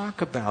 Let's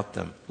talk about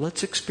them.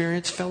 Let's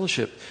experience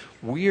fellowship.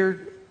 We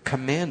are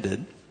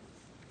commanded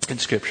in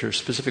Scripture,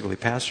 specifically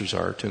pastors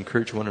are, to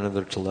encourage one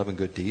another to love and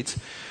good deeds.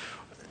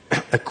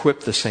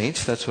 Equip the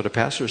saints. That's what a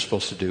pastor is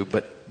supposed to do.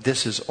 But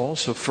this is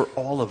also for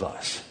all of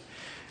us.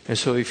 And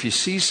so if you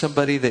see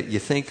somebody that you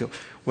think,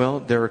 well,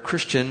 they're a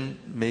Christian,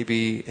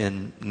 maybe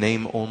in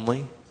name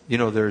only. You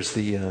know, there's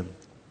a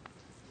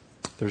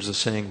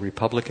saying,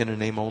 Republican in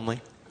name only,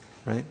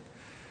 right?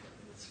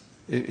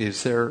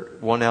 Is there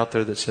one out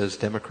there that says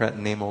Democrat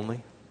in name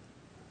only?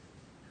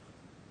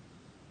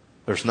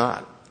 There's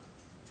not.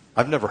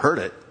 I've never heard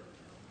it.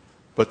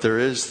 But there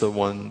is the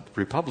one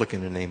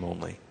Republican in name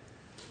only.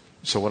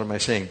 So what am I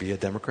saying? Be a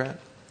Democrat?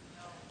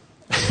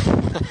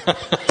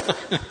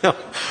 No.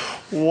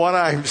 What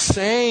I'm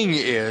saying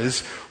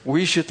is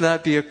we should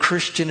not be a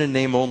Christian in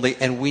name only,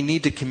 and we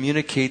need to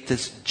communicate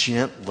this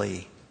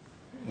gently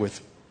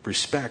with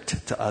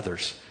respect to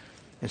others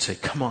and say,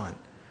 come on,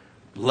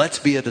 let's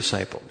be a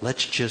disciple.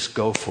 Let's just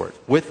go for it.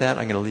 With that,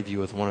 I'm going to leave you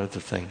with one other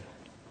thing.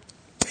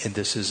 And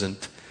this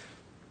isn't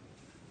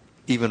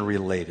even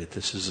related.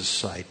 This is a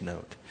side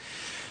note.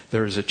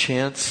 There is a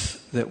chance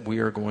that we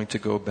are going to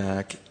go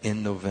back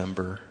in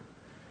November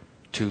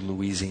to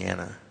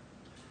Louisiana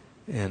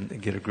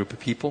and get a group of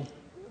people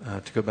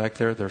to go back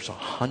there. There's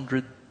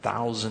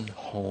 100,000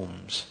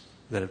 homes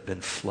that have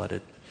been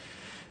flooded.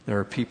 There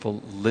are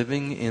people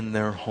living in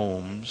their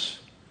homes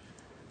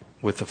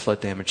with the flood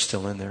damage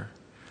still in there.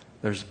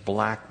 There's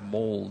black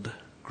mold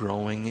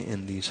growing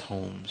in these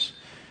homes.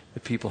 The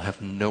people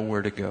have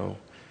nowhere to go.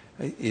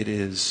 It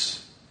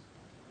is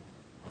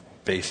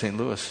Bay St.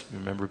 Louis.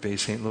 Remember Bay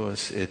St.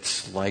 Louis?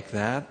 It's like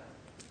that,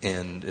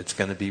 and it's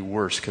going to be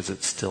worse because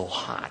it's still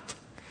hot.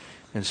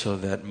 And so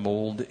that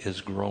mold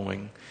is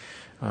growing.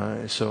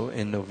 So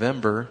in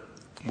November,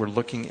 we're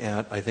looking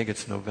at, I think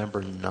it's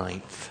November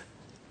 9th,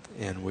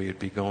 and we would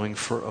be going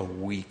for a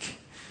week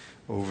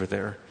over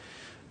there.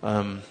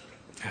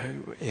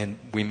 And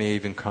we may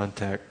even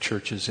contact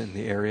churches in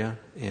the area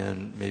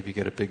and maybe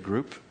get a big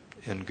group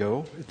and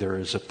go. There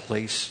is a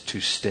place to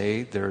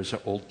stay. There is an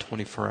old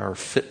 24-hour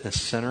fitness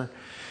center.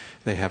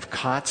 They have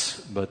cots,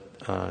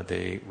 but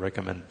they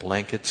recommend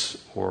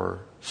blankets or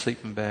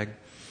sleeping bag.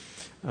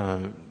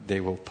 They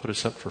will put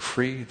us up for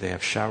free. They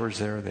have showers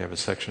there. They have a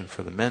section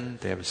for the men.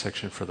 They have a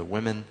section for the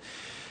women.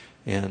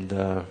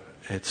 And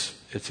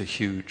it's a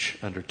huge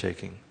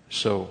undertaking.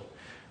 So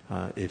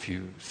if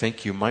you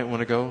think you might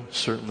want to go,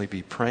 certainly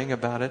be praying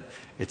about it.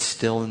 It's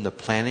still in the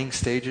planning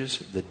stages.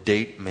 The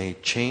date may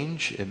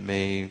change. It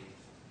may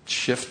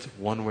shift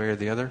one way or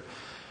the other.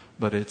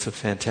 But it's a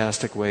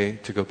fantastic way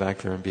to go back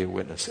there and be a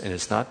witness. And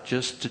it's not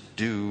just to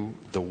do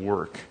the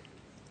work.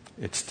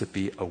 It's to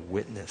be a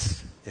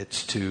witness.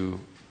 It's to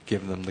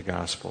give them the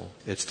gospel.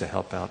 It's to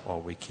help out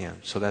all we can.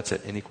 So that's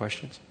it. Any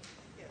questions?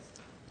 Yes.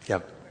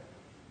 Yep.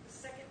 The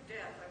second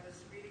death, I was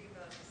reading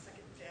about the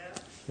second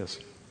death. Yes.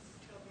 Can you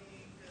tell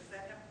me, does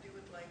that have to do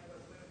with like what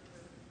went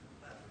with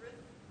Lazarus?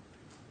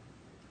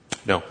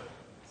 No.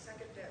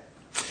 Second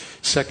death.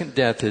 Second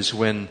death is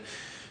when,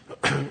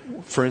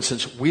 for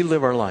instance, we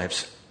live our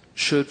lives.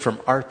 Should, from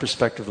our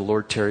perspective, the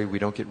Lord tarry, we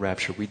don't get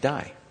raptured, we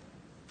die.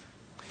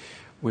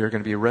 We are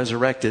going to be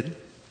resurrected,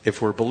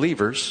 if we're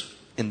believers,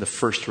 in the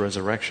first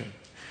resurrection.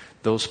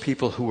 Those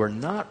people who are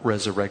not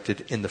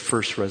resurrected in the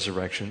first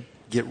resurrection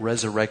get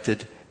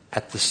resurrected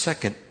at the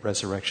second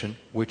resurrection,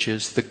 which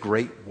is the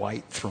great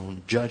white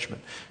throne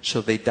judgment.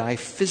 So they die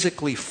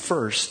physically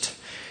first.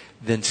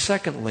 Then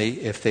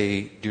secondly, if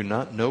they do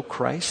not know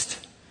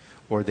Christ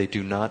or they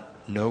do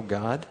not know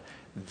God,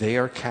 they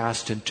are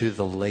cast into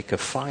the lake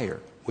of fire,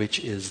 which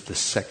is the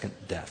second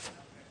death.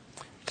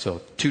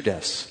 So 2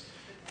 deaths.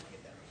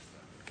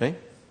 Okay?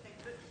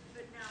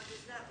 But now,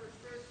 does that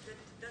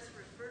doesn't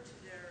refer to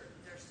their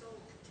soul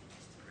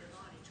continues to live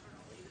on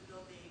eternally, even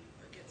though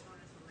they get thrown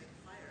into the lake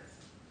of fire?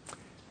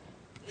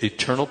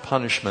 Eternal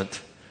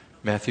punishment,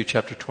 Matthew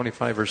chapter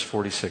 25, verse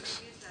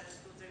 46. Use that as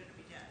though they're going to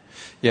be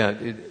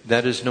dead. Yeah,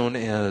 that is known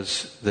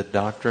as the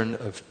doctrine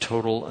of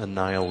total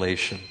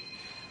annihilation.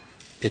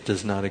 It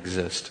does not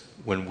exist.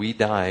 When we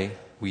die,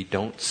 we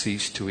don't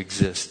cease to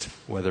exist,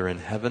 whether in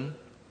heaven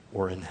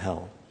or in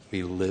hell.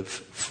 We live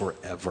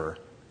forever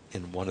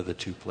in one of the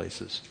 2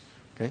 places.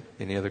 Okay?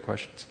 Any other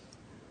questions?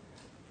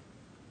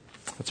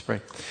 Let's pray.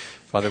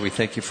 Father, we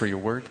thank you for your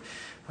word.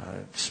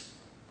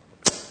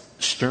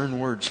 Stern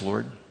words,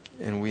 Lord,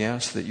 and we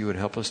ask that you would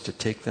help us to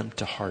take them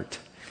to heart.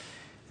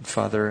 And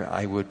Father,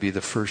 I would be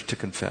the first to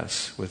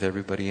confess with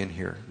everybody in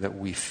here that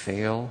we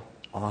fail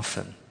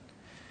often,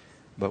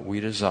 but we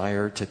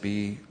desire to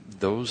be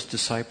those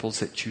disciples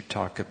that you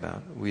talk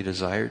about. We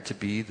desire to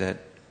be that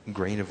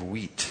grain of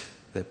wheat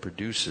that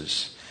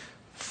produces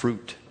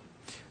fruit,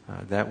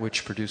 that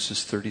which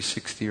produces 30,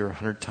 60, or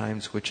 100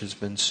 times which has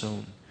been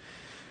sown.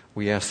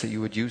 We ask that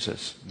you would use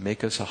us.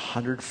 Make us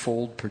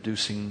 100-fold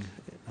producing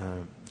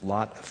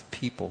lot of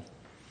people.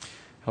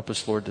 Help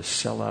us, Lord, to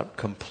sell out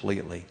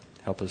completely.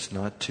 Help us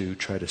not to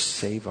try to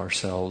save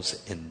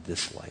ourselves in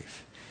this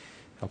life.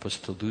 Help us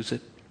to lose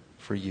it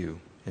for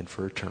you and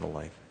for eternal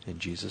life. In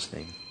Jesus'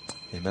 name,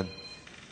 amen.